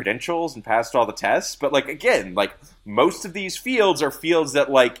all the credentials and passed all the tests, but like, again, like most of these fields are fields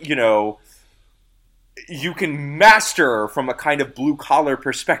that like, you can master from a kind of blue collar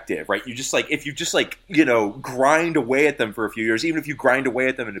perspective, right? You just like, if you just like, grind away at them for a few years, even if you grind away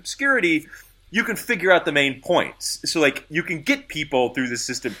at them in obscurity, you can figure out the main points. So like, you can get people through the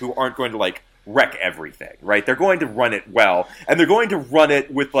system who aren't going to like wreck everything, right? They're going to run it well, and they're going to run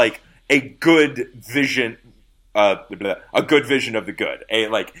it with like a good vision, of the good.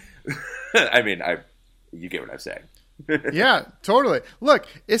 You get what I'm saying. Yeah, totally. Look,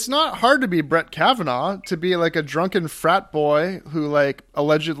 it's not hard to be Brett Kavanaugh, to be like a drunken frat boy who like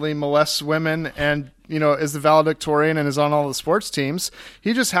allegedly molests women and, is the valedictorian and is on all the sports teams.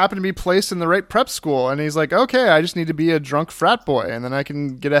 He just happened to be placed in the right prep school, and he's like, okay, I just need to be a drunk frat boy, and then I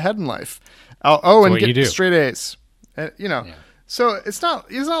can get ahead in life. And get straight A's. Yeah. So it's not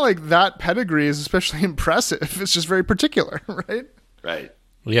like that pedigree is especially impressive. It's just very particular, right? Right.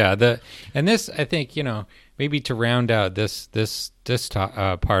 Yeah. And this, I think, maybe to round out this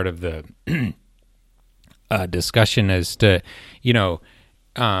part of the discussion is to,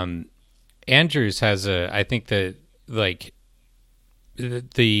 Andrews has I think that like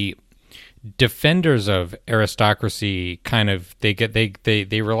the defenders of aristocracy kind of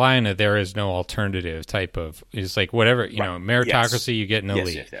they rely on a there is no alternative type of, it's like whatever, meritocracy, yes. You get an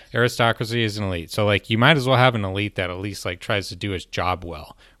elite. Yes. Aristocracy is an elite. So like you might as well have an elite that at least like tries to do its job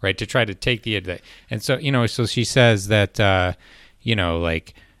well, right? To try to take the advantage. And so, so she says that,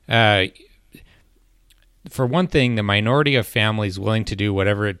 for one thing, the minority of families willing to do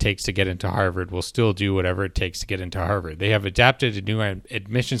whatever it takes to get into Harvard will still do whatever it takes to get into Harvard. They have adapted to new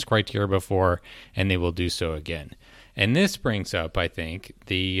admissions criteria before, and they will do so again. And this brings up, I think,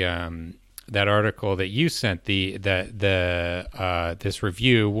 the that article that you sent, this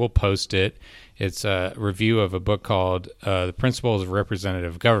review. We'll post it. It's a review of a book called The Principles of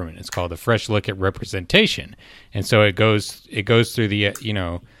Representative Government. It's called A Fresh Look at Representation. And so it goes through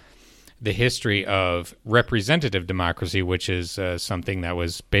the the history of representative democracy, which is something that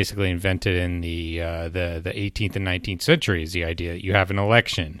was basically invented in the 18th and 19th centuries. The idea that you have an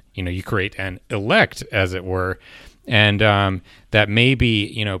election, you create an elect, as it were, and that may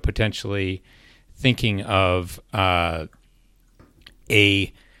be, potentially thinking of a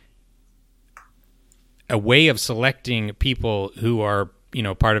way of selecting people who are,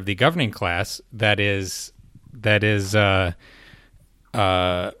 part of the governing class that is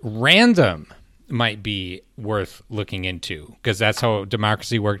random might be worth looking into, because that's how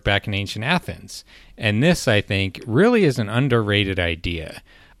democracy worked back in ancient Athens. And this, I think, really is an underrated idea,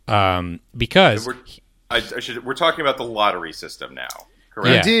 because we're talking about the lottery system now,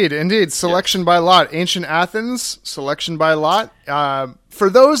 correct? Yeah. Indeed. Selection by lot. Ancient Athens, selection by lot. For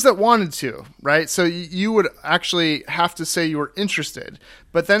those that wanted to, right? So you would actually have to say you were interested.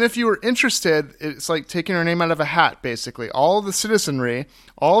 But then if you were interested, it's like taking your name out of a hat, basically. All of the citizenry,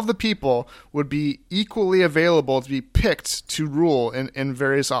 all of the people would be equally available to be picked to rule in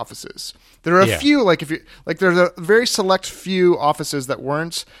various offices. There are a few, there's a very select few offices that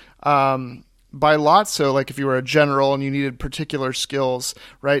weren't by lot. So like if you were a general and you needed particular skills,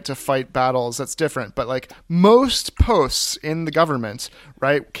 right, to fight battles, that's different. But like most posts in the government,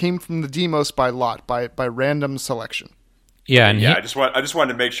 right, came from the demos by lot, by random selection. Yeah, and I just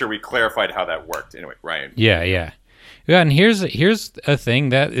wanted to make sure we clarified how that worked. Anyway, Ryan. Yeah, and here's a thing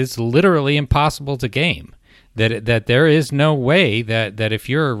that is literally impossible to game. That there is no way that if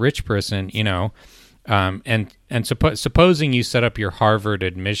you're a rich person, supposing you set up your Harvard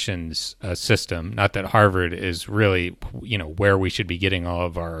admissions system, not that Harvard is really, where we should be getting all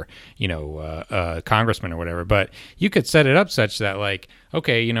of our, congressmen or whatever, but you could set it up such that like,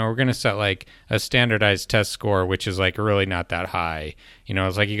 okay, we're going to set like a standardized test score, which is like really not that high.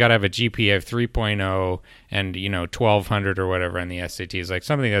 It's like you got to have a GPA of 3.0 and, 1200 or whatever on the SATs, like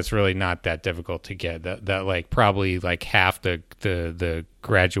something that's really not that difficult to get, that like probably like half the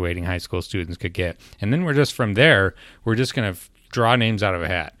graduating high school students could get. And then we're just from there, we're just going to draw names out of a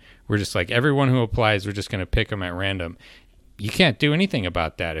hat. We're just like everyone who applies, we're just going to pick them at random. You can't do anything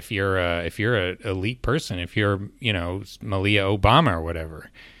about that if you're an elite person, if you're Malia Obama or whatever.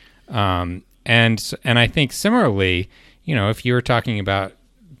 And I think similarly, if you were talking about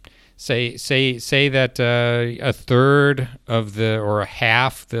Say that a third of or a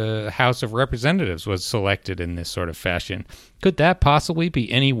half the House of Representatives was selected in this sort of fashion. Could that possibly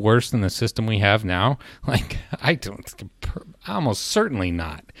be any worse than the system we have now? Like, almost certainly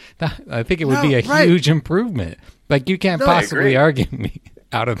not. I think it would be a huge improvement. Like, you can't possibly argue me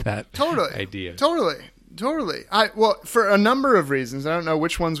out of that idea. Totally. Well, for a number of reasons. I don't know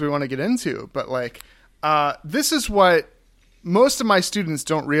which ones we want to get into, but like, this is what most of my students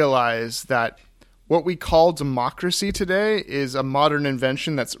don't realize, that what we call democracy today is a modern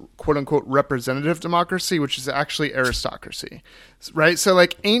invention that's quote unquote representative democracy, which is actually aristocracy, right? So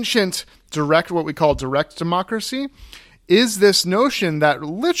like ancient what we call direct democracy is this notion that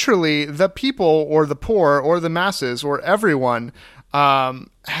literally the people or the poor or the masses or everyone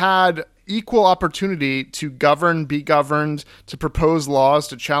had equal opportunity to govern, be governed, to propose laws,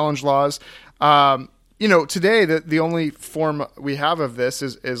 to challenge laws. Today the only form we have of this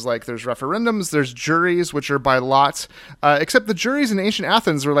is like there's referendums, there's juries, which are by lot, except the juries in ancient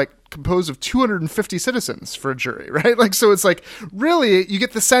Athens were like composed of 250 citizens for a jury, right? Like, so it's like really you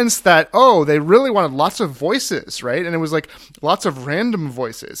get the sense that, they really wanted lots of voices, right? And it was like lots of random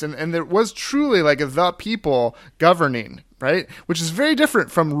voices. And there was truly like the people governing, right? Which is very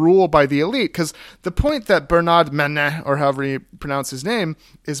different from rule by the elite, because the point that Bernard Manet, or however you pronounce his name,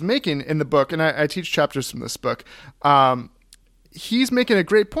 is making in the book, and I teach chapters from this book, he's making a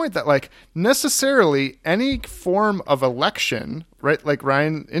great point that like necessarily any form of election, right, like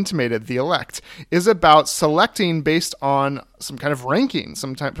Ryan intimated, the elect, is about selecting based on some kind of ranking,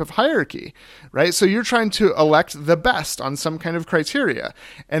 some type of hierarchy, right? So you're trying to elect the best on some kind of criteria.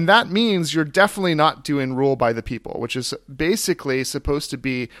 And that means you're definitely not doing rule by the people, which is basically supposed to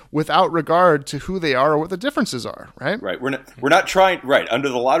be without regard to who they are or what the differences are, right? Right. We're not trying, right, under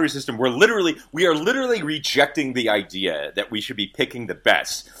the lottery system, we are literally rejecting the idea that we should be picking the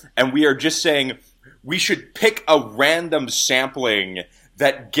best. And we are just saying we should pick a random sampling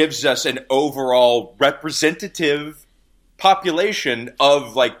that gives us an overall representative population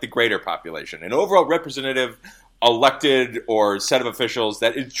of like the greater population, an overall representative elected or set of officials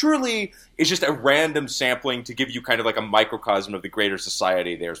that it truly is just a random sampling to give you kind of like a microcosm of the greater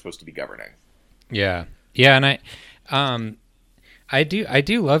society they're supposed to be governing. Yeah. And I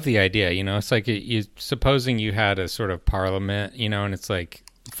do love the idea. It's like supposing you had a sort of parliament, and it's like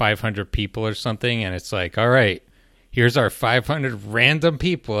 500 people or something, and it's like, all right, here's our 500 random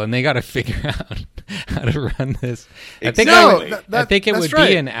people, and they got to figure out how to run this. Exactly. I think it would right.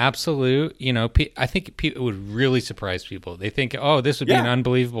 be an absolute, I think it would really surprise people. They think, this would be an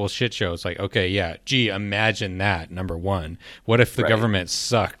unbelievable shit show. It's like, okay, yeah, gee, imagine that, number one. What if the government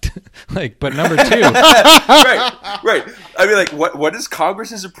sucked? But number two. Right. I mean, like, what is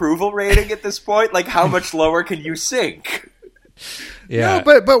Congress's approval rating at this point? Like, how much lower can you sink? Yeah.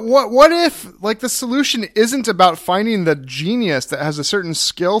 No, but what if like the solution isn't about finding the genius that has a certain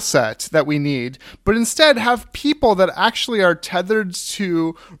skill set that we need, but instead have people that actually are tethered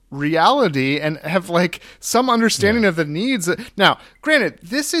to reality and have like some understanding of the needs. Now, granted,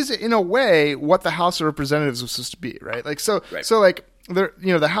 this is in a way what the House of Representatives was supposed to be, right? Like so like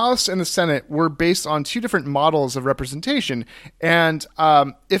the House and the Senate were based on two different models of representation, and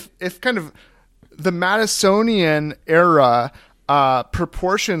if kind of the Madisonian era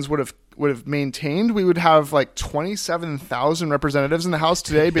proportions would have maintained, we would have like 27,000 representatives in the House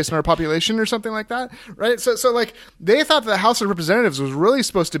today based on our population or something like that, right? So like they thought that the House of Representatives was really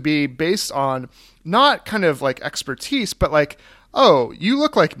supposed to be based on not kind of like expertise, but like, oh, you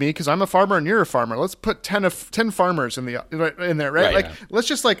look like me because I'm a farmer and you're a farmer. Let's put 10 farmers in there, right? Like, let's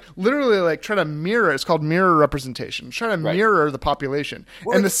just like literally like try to mirror. It's called mirror representation. Try to mirror the population.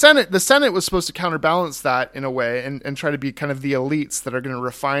 Well, and the Senate was supposed to counterbalance that in a way and try to be kind of the elites that are going to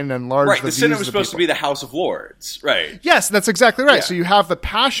refine and enlarge. Right. The Senate was supposed to be the House of Lords. Right. Yes, that's exactly right. Yeah. So you have the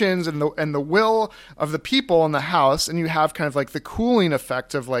passions and the will of the people in the House, and you have kind of like the cooling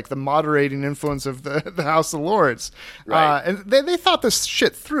effect of like the moderating influence of the House of Lords. Right. And they thought this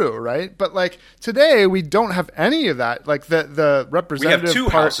shit through, right? But like today, we don't have any of that. Like the representative. We have two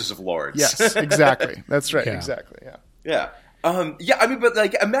Houses of Lords. Yes, exactly. That's right. Yeah. Exactly. Yeah. Yeah. I mean, but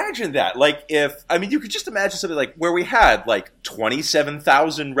like, imagine that. Like, you could just imagine something like where we had like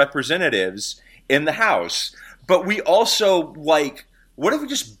 27,000 representatives in the House, but we also like, what if we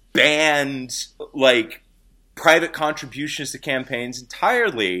just banned like private contributions to campaigns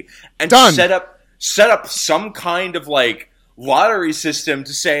entirely and set up some kind of like lottery system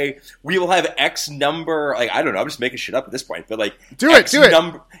to say we will have X number, like, I don't know, I'm just making shit up at this point, but like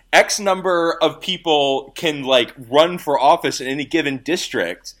X number of people can like run for office in any given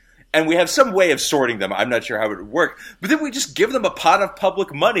district, and we have some way of sorting them. I'm not sure how it would work, but then we just give them a pot of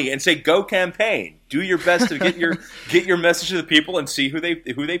public money and say, "Go campaign, do your best to get your message to the people, and see who they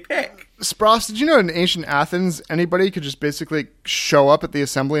pick." Spross, did you know in ancient Athens, anybody could just basically show up at the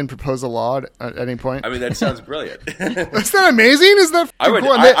assembly and propose a law at any point? I mean, that sounds brilliant. Isn't that amazing? Is that I would?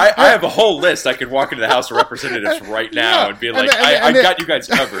 cool? I have a whole list. I could walk into the House of Representatives right now and be like, "I've got you guys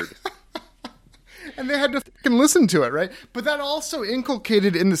covered." And they had to fucking listen to it, right? But that also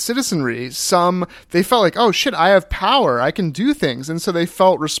inculcated in the citizenry they felt like, oh shit, I have power, I can do things. And so they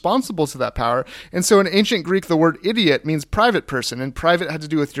felt responsible to that power. And so in ancient Greek, the word idiot means private person, and private had to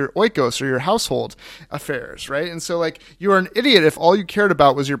do with your oikos or your household affairs, right? And so like, you were an idiot if all you cared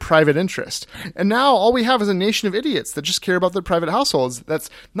about was your private interest. And now all we have is a nation of idiots that just care about their private households. That's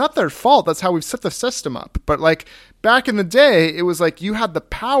not their fault. That's how we've set the system up. But like, back in the day, it was like you had the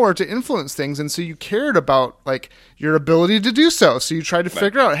power to influence things, and so you cared about like your ability to do so. So you tried to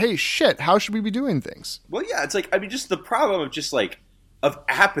figure out, hey, shit, how should we be doing things? Well, yeah, it's like, I mean, just the problem of just like of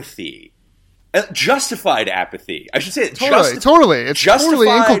apathy, justified apathy. I should say it. Totally, it's totally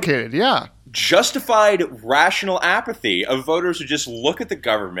inculcated. Yeah, justified, rational apathy of voters who just look at the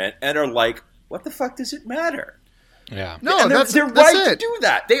government and are like, "What the fuck does it matter?" Yeah. No, and they're right to do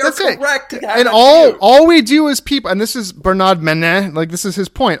that. They are correct to have and all we do is people, and this is Bernard Manet, like this is his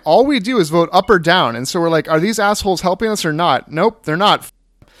point. All we do is vote up or down. And so we're like, are these assholes helping us or not? Nope, they're not.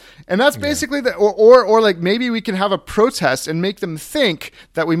 And that's basically or like maybe we can have a protest and make them think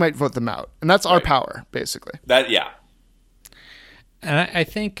that we might vote them out. And that's our power, basically. And I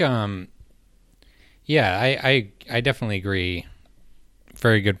think I definitely agree.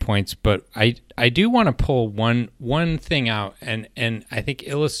 Very good points, but I do want to pull one thing out, and I think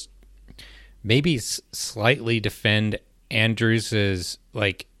maybe slightly defend Andrews's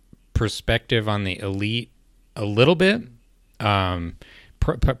like perspective on the elite a little bit,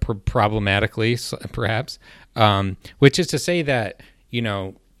 problematically perhaps, which is to say that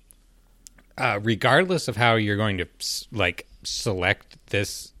regardless of how you're going to like select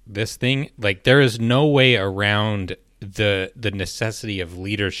this thing, like there is no way around the necessity of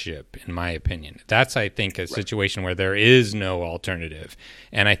leadership, in my opinion. That's, I think, a situation where there is no alternative.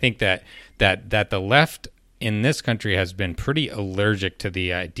 And I think that the left in this country has been pretty allergic to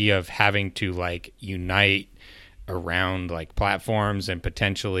the idea of having to like unite around like platforms and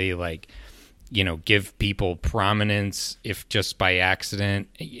potentially like, give people prominence if just by accident.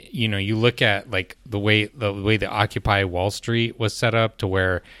 You look at like the way the Occupy Wall Street was set up to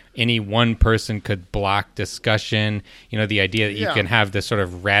where any one person could block discussion. The idea that you can have this sort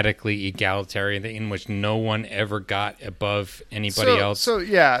of radically egalitarian thing in which no one ever got above anybody else. So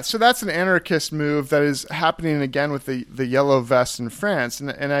that's an anarchist move that is happening again with the yellow vest in France,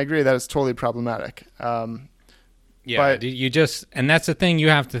 and I agree that is totally problematic. Yeah, but and that's the thing you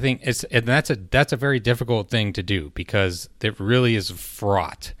have to think. That's a very difficult thing to do because it really is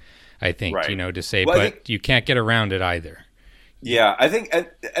fraught. I think to say, but you can't get around it either. Yeah, I think, and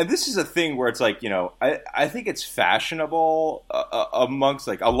this is a thing where it's like I think it's fashionable amongst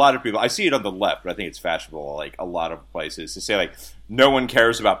like a lot of people. I see it on the left, but I think it's fashionable like a lot of places to say like no one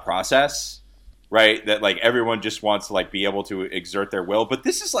cares about process, right? That like everyone just wants to like be able to exert their will, but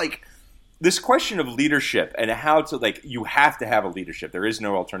this is like. This question of leadership and how to like you have to have a leadership. There is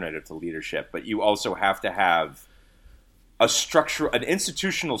no alternative to leadership, but you also have to have a structure, an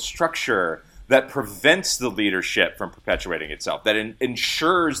institutional structure that prevents the leadership from perpetuating itself, that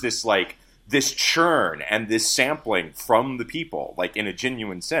ensures this like this churn and this sampling from the people, like in a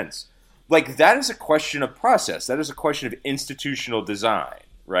genuine sense. Like that is a question of process. That is a question of institutional design,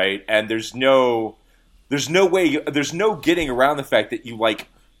 right? And there's no getting around the fact that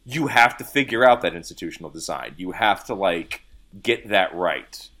you have to figure out that institutional design. You have to like get that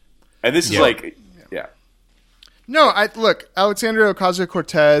right. And this is No, look, Alexandria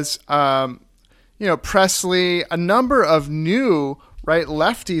Ocasio-Cortez, Presley, a number of new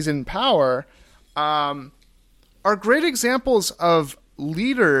lefties in power are great examples of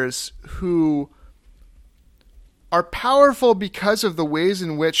leaders who are powerful because of the ways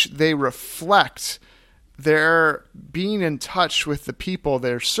in which they reflect their being in touch with the people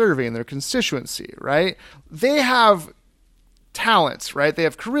they're serving, their constituency, right? They have talents, right? They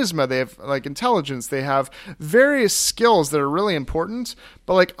have charisma, they have like intelligence, they have various skills that are really important.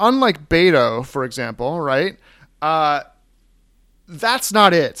 But like unlike Beto, for example, right? That's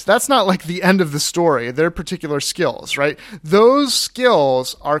not it. That's not like the end of the story, their particular skills, right? Those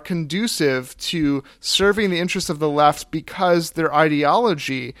skills are conducive to serving the interests of the left because their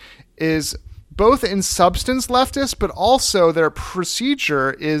ideology is both in substance leftist, but also their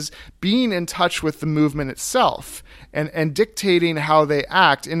procedure is being in touch with the movement itself. and dictating how they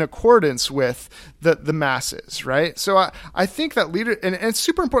act in accordance with the masses, right? So I think that leader, and it's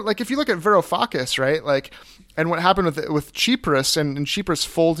super important. Like if you look at Varoufakis, right? Like, and what happened with Chypras and Chypras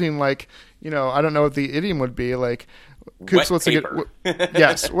folding, like, I don't know what the idiom would be, like,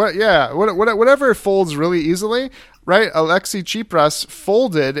 yes, whatever folds really easily, right? Alexei Tsipras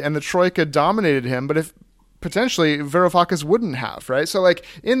folded and the Troika dominated him, but if potentially Varoufakis wouldn't have, right? So like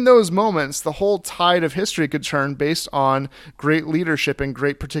in those moments, the whole tide of history could turn based on great leadership and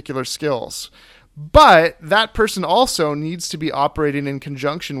great particular skills. But that person also needs to be operating in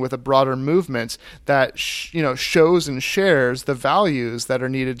conjunction with a broader movement that shows and shares the values that are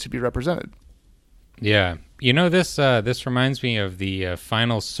needed to be represented. Yeah. This reminds me of the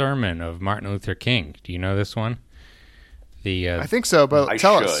final sermon of Martin Luther King. Do you know this one? I think so, but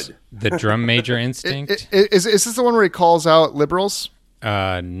tell us. The drum major instinct? Is this the one where he calls out liberals?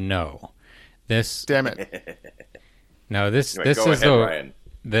 No. Damn it. No, this Go is ahead, Ryan.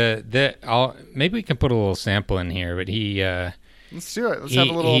 Maybe we can put a little sample in here, but he let's do it. Let's have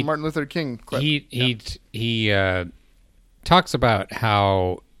a little Martin Luther King clip. He talks about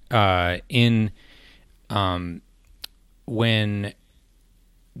how when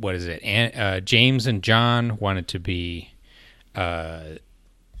James and John wanted to be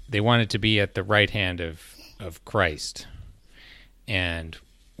they wanted to be at the right hand of Christ, and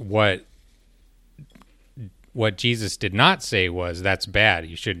what Jesus did not say was, that's bad,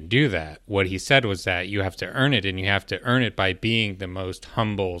 you shouldn't do that. What he said was that you have to earn it, and you have to earn it by being the most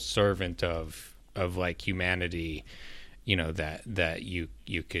humble servant of like humanity, that you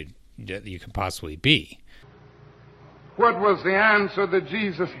could possibly be. What was the answer that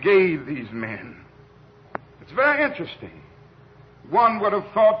Jesus gave these men? It's very interesting. One would have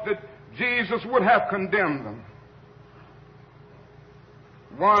thought that Jesus would have condemned them.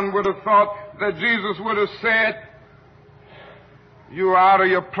 One would have thought that Jesus would have said, "You're out of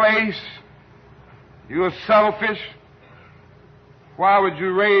your place. You're selfish. Why would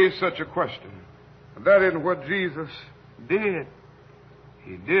you raise such a question?" But that isn't what Jesus did.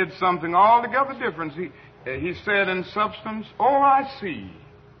 He did something altogether different. He said in substance, "Oh, I see.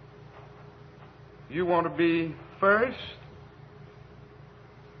 You want to be first?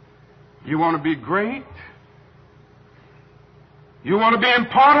 You want to be great? You want to be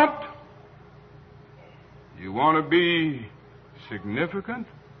important? You want to be significant?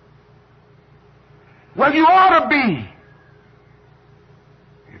 Well, you ought to be.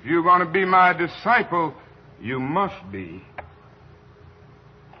 If you're going to be my disciple, you must be."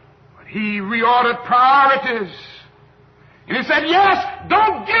 But he reordered priorities. And he said, yes,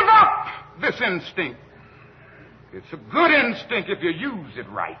 don't give up this instinct. It's a good instinct if you use it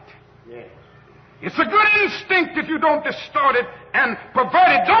right. Yes. It's a good instinct if you don't distort it and pervert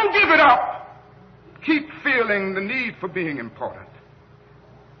it. Don't give it up. Keep feeling the need for being important.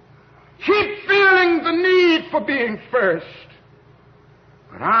 Keep feeling the need for being first.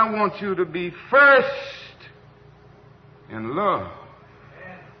 But I want you to be first in love.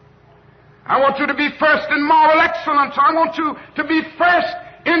 I want you to be first in moral excellence. I want you to be first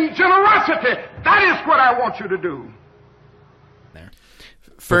in generosity. That is what I want you to do.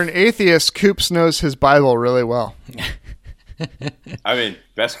 For an atheist, Coops knows his Bible really well. I mean,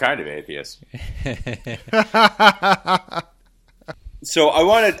 best kind of atheist. So I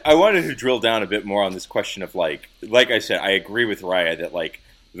wanted to drill down a bit more on this question of like I said, I agree with Raya that like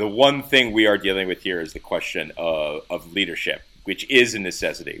the one thing we are dealing with here is the question of leadership, which is a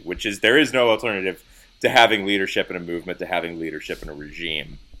necessity, which is there is no alternative to having leadership in a movement, to having leadership in a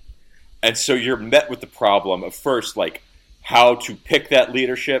regime. And so you're met with the problem of first, like, how to pick that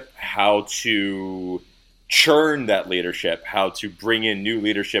leadership, how to churn that leadership, how to bring in new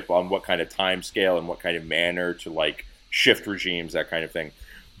leadership on what kind of time scale and what kind of manner to, like, shift regimes, that kind of thing.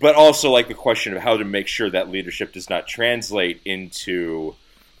 But also, like, the question of how to make sure that leadership does not translate into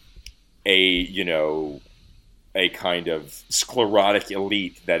a kind of sclerotic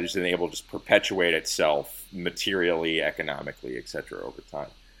elite that is then able to just perpetuate itself materially, economically, etc. over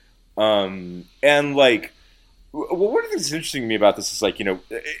time. And, like, one of the things that's interesting to me about this is, like,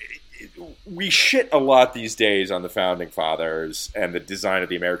 we shit a lot these days on the Founding Fathers and the design of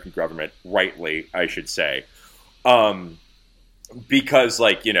the American government, rightly, I should say. Because,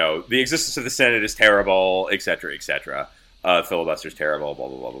 like, the existence of the Senate is terrible, etc., etc. Filibuster's terrible, blah,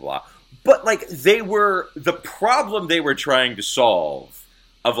 blah, blah, blah, blah. But, like, the problem they were trying to solve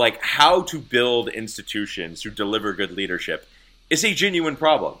of, like, how to build institutions who deliver good leadership is a genuine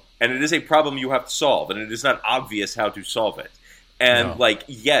problem. And it is a problem you have to solve. And it is not obvious how to solve it. And, like,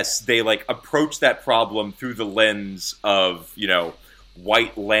 yes, they, like, approach that problem through the lens of,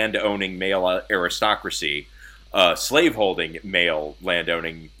 white land-owning male aristocracy. slaveholding, male,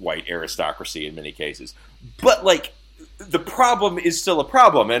 landowning, white aristocracy in many cases. But, like, the problem is still a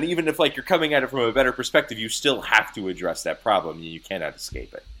problem, and even if, like, you're coming at it from a better perspective, you still have to address that problem, and you cannot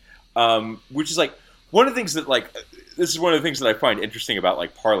escape it. Which is, like, one of the things that, like, this is one of the things that I find interesting about,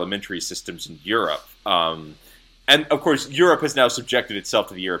 like, parliamentary systems in Europe. And, of course, Europe has now subjected itself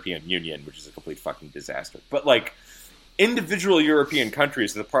to the European Union, which is a complete fucking disaster. But, like, individual European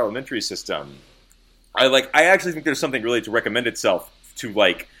countries, the parliamentary system, I actually think there's something really to recommend itself to,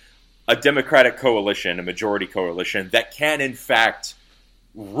 like, a democratic coalition, a majority coalition that can, in fact,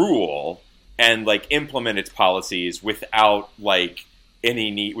 rule and, like, implement its policies without, like,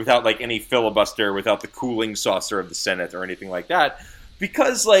 any filibuster, without the cooling saucer of the Senate or anything like that,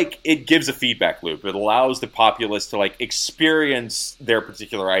 because, like, it gives a feedback loop. It allows the populace to, like, experience their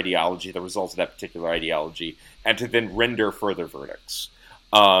particular ideology, the results of that particular ideology, and to then render further verdicts.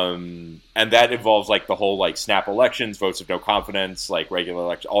 And that involves, like, the whole, like, snap elections, votes of no confidence, like, regular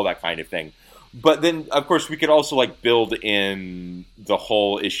elections, all that kind of thing. But then, of course, we could also, like, build in the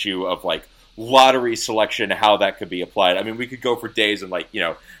whole issue of, like, lottery selection, how that could be applied. I mean, we could go for days and, like, you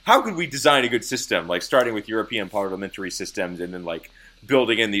know, how could we design a good system, like, starting with European parliamentary systems and then, like,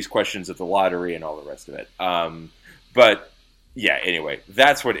 building in these questions of the lottery and all the rest of it. But, yeah, anyway,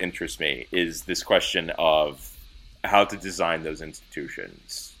 that's what interests me, is this question of how to design those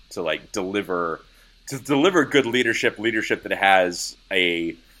institutions to, like, deliver good leadership that has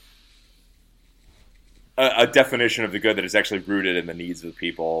a definition of the good that is actually rooted in the needs of the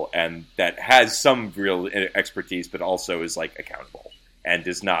people and that has some real expertise, but also is, like, accountable and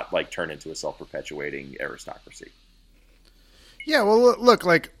does not, like, turn into a self-perpetuating aristocracy. Yeah, well, look,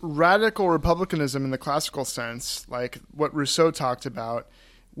 like, radical republicanism in the classical sense, like what Rousseau talked about,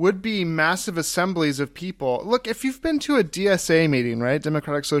 would be massive assemblies of people. Look, if you've been to a DSA meeting, right,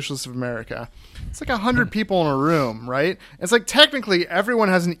 Democratic Socialists of America, it's like 100 people in a room, right? It's like technically everyone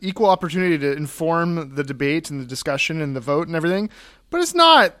has an equal opportunity to inform the debate and the discussion and the vote and everything, but it's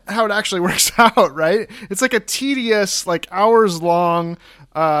not how it actually works out, right? It's like a tedious, like, hours-long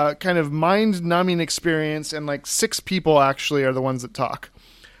kind of mind-numbing experience, and, like, 6 people actually are the ones that talk.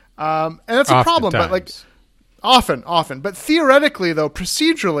 And that's a problem, but, like, Often. But theoretically, though,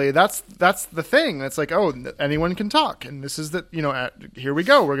 procedurally, that's the thing. It's like, oh, anyone can talk. And this is the, you know, here we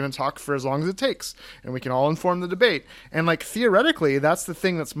go. We're going to talk for as long as it takes. And we can all inform the debate. And, like, theoretically, that's the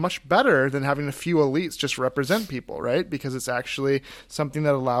thing that's much better than having a few elites just represent people, right? Because it's actually something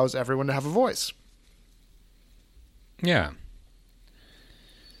that allows everyone to have a voice. Yeah.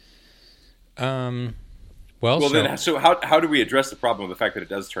 Well, then, so how do we address the problem of the fact that it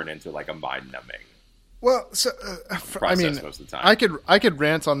does turn into, like, a mind-numbing? Well, so I mean, most of the time. I could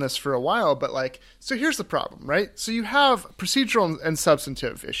rant on this for a while, but, like, so here's the problem, right? So you have procedural and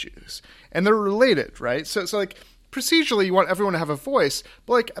substantive issues, and they're related, right? So like, procedurally, you want everyone to have a voice,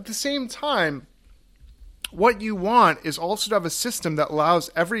 but, like, at the same time, what you want is also to have a system that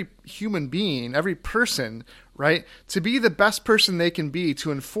allows every human being, every person, right, to be the best person they can be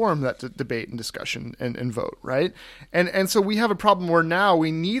to inform that debate and discussion and vote, right? And so we have a problem where now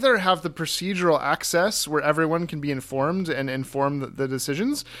we neither have the procedural access where everyone can be informed and inform the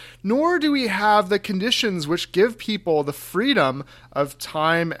decisions, nor do we have the conditions which give people the freedom of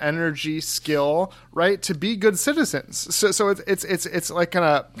time, energy, skill, right, to be good citizens. So it's like kind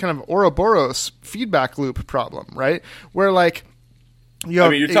of Ouroboros feedback loop problem, right? Where, like,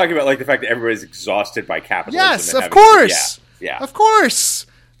 you're talking about, like, the fact that everybody's exhausted by capitalism. Yes, of course. Yeah. Of course.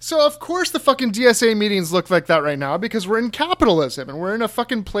 So, of course, the fucking DSA meetings look like that right now because we're in capitalism and we're in a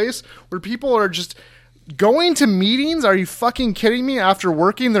fucking place where people are just going to meetings. Are you fucking kidding me? After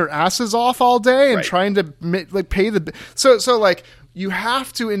working their asses off all day and trying to, like, pay the... So, like, you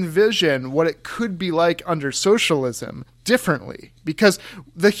have to envision what it could be like under socialism differently, because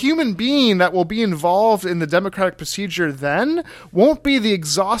the human being that will be involved in the democratic procedure then won't be the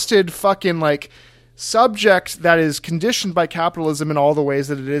exhausted fucking, like, subject that is conditioned by capitalism in all the ways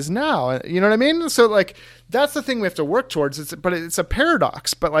that it is now. You know what I mean? So, like, that's the thing we have to work towards. But it's a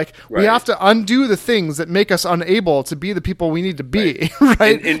paradox. But, like, we have to undo the things that make us unable to be the people we need to be.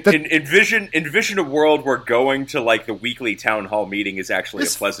 Right? Envision a world where going to, like, the weekly town hall meeting is actually a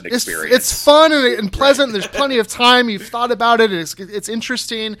pleasant experience. It's fun and pleasant. There's plenty of time. You've thought about it. It's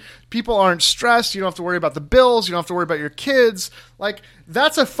interesting. People aren't stressed. You don't have to worry about the bills. You don't have to worry about your kids. Like,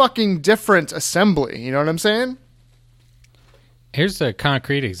 that's a fucking different assembly. You know what I'm saying? Here's a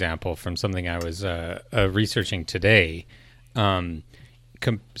concrete example from something I was researching today.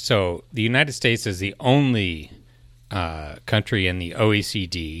 So the United States is the only country in the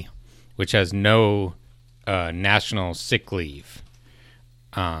OECD which has no national sick leave.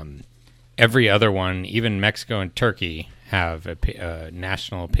 And every other one, even Mexico and Turkey, have a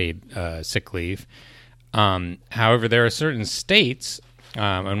national paid sick leave. However, there are certain states,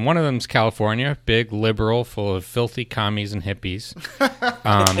 and one of them is California, big liberal, full of filthy commies and hippies,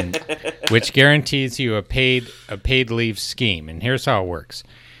 which guarantees you a paid leave scheme. And here's how it works: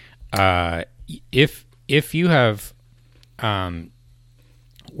 if you have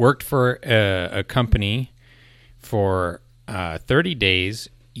worked for a company for 30 days,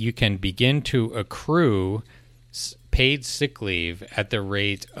 you can begin to accrue paid sick leave at the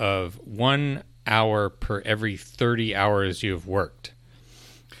rate of 1 hour per every 30 hours you've worked.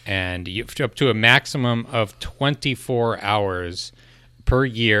 And you up to a maximum of 24 hours per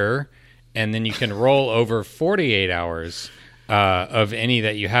year, and then you can roll over 48 hours of any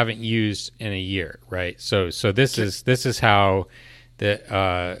that you haven't used in a year, right? So this is how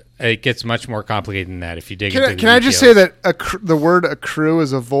it gets much more complicated than that if you dig into the Can I just details. say that the word accrue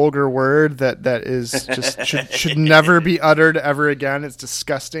is a vulgar word that is just should never be uttered ever again. It's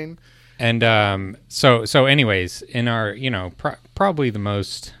disgusting. And so anyways, in our, probably the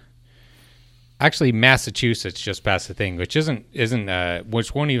most, actually Massachusetts just passed a thing, which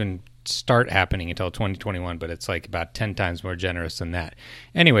which won't even start happening until 2021, but it's like about 10 times more generous than that.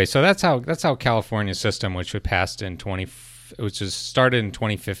 Anyway, so that's how California's system, which was started in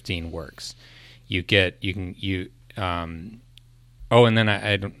 2015, works. And then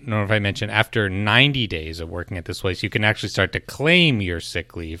I don't know if I mentioned, after 90 days of working at this place, you can actually start to claim your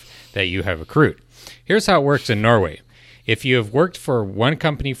sick leave that you have accrued. Here's how it works in Norway. If you have worked for one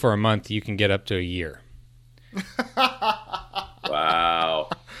company for a month, you can get up to a year. Wow.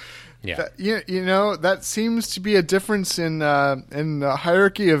 Yeah. That seems to be a difference in the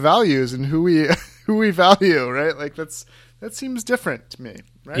hierarchy of values and who we value, right? Like that seems different to me,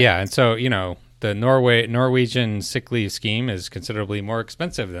 right? Yeah, and so, the Norwegian sick leave scheme is considerably more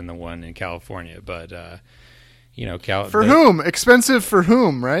expensive than the one in California, but for whom? Expensive for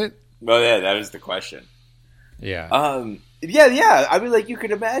whom, right? Well, yeah, that is the question. Yeah. Yeah. I mean, like, you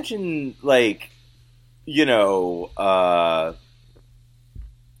could imagine, like, not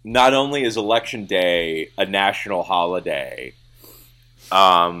only is Election Day a national holiday,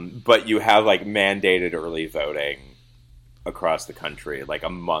 but you have, like, mandated early voting across the country, like a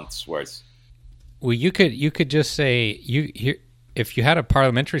month's worth. Well, you could just say if you had a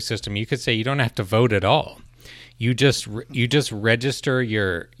parliamentary system, you could say you don't have to vote at all. You just register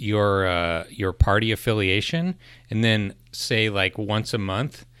your party affiliation, and then say, like, once a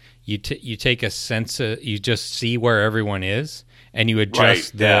month you take a census. You just see where everyone is, and you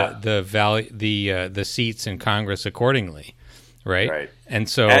adjust the value the seats in Congress accordingly, right? And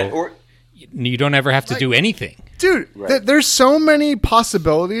so you don't ever have to do anything. Dude, there's so many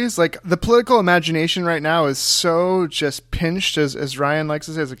possibilities. Like, the political imagination right now is so just pinched, as Ryan likes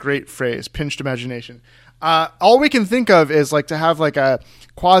to say. It's a great phrase, pinched imagination. All we can think of is, like, to have, like, a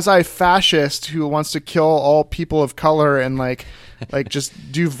quasi-fascist who wants to kill all people of color and, like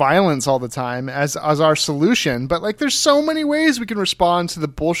just do violence all the time as our solution. But, like, there's so many ways we can respond to the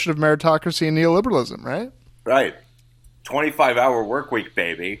bullshit of meritocracy and neoliberalism, right? Right. 25-hour work week,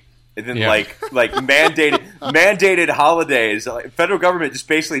 baby. And then like mandated holidays. Like, federal government just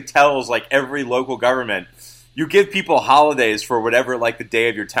basically tells, like, every local government, you give people holidays for whatever, like, the day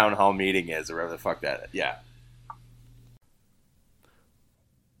of your town hall meeting is, or whatever the fuck that is. Yeah.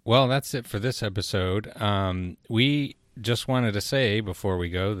 Well, that's it for this episode. We just wanted to say before we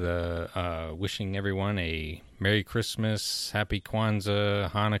go, wishing everyone a Merry Christmas, Happy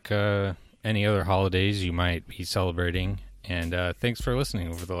Kwanzaa, Hanukkah, any other holidays you might be celebrating. And thanks for listening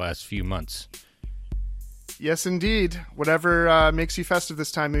over the last few months. Yes, indeed. Whatever makes you festive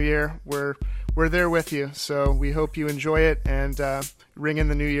this time of year, we're there with you. So we hope you enjoy it and ring in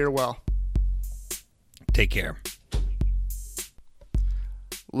the new year well. Take care.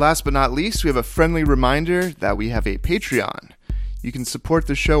 Last but not least, we have a friendly reminder that we have a Patreon. You can support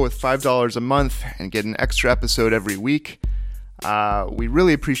the show with $5 a month and get an extra episode every week. We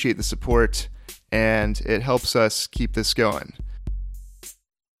really appreciate the support, and it helps us keep this going.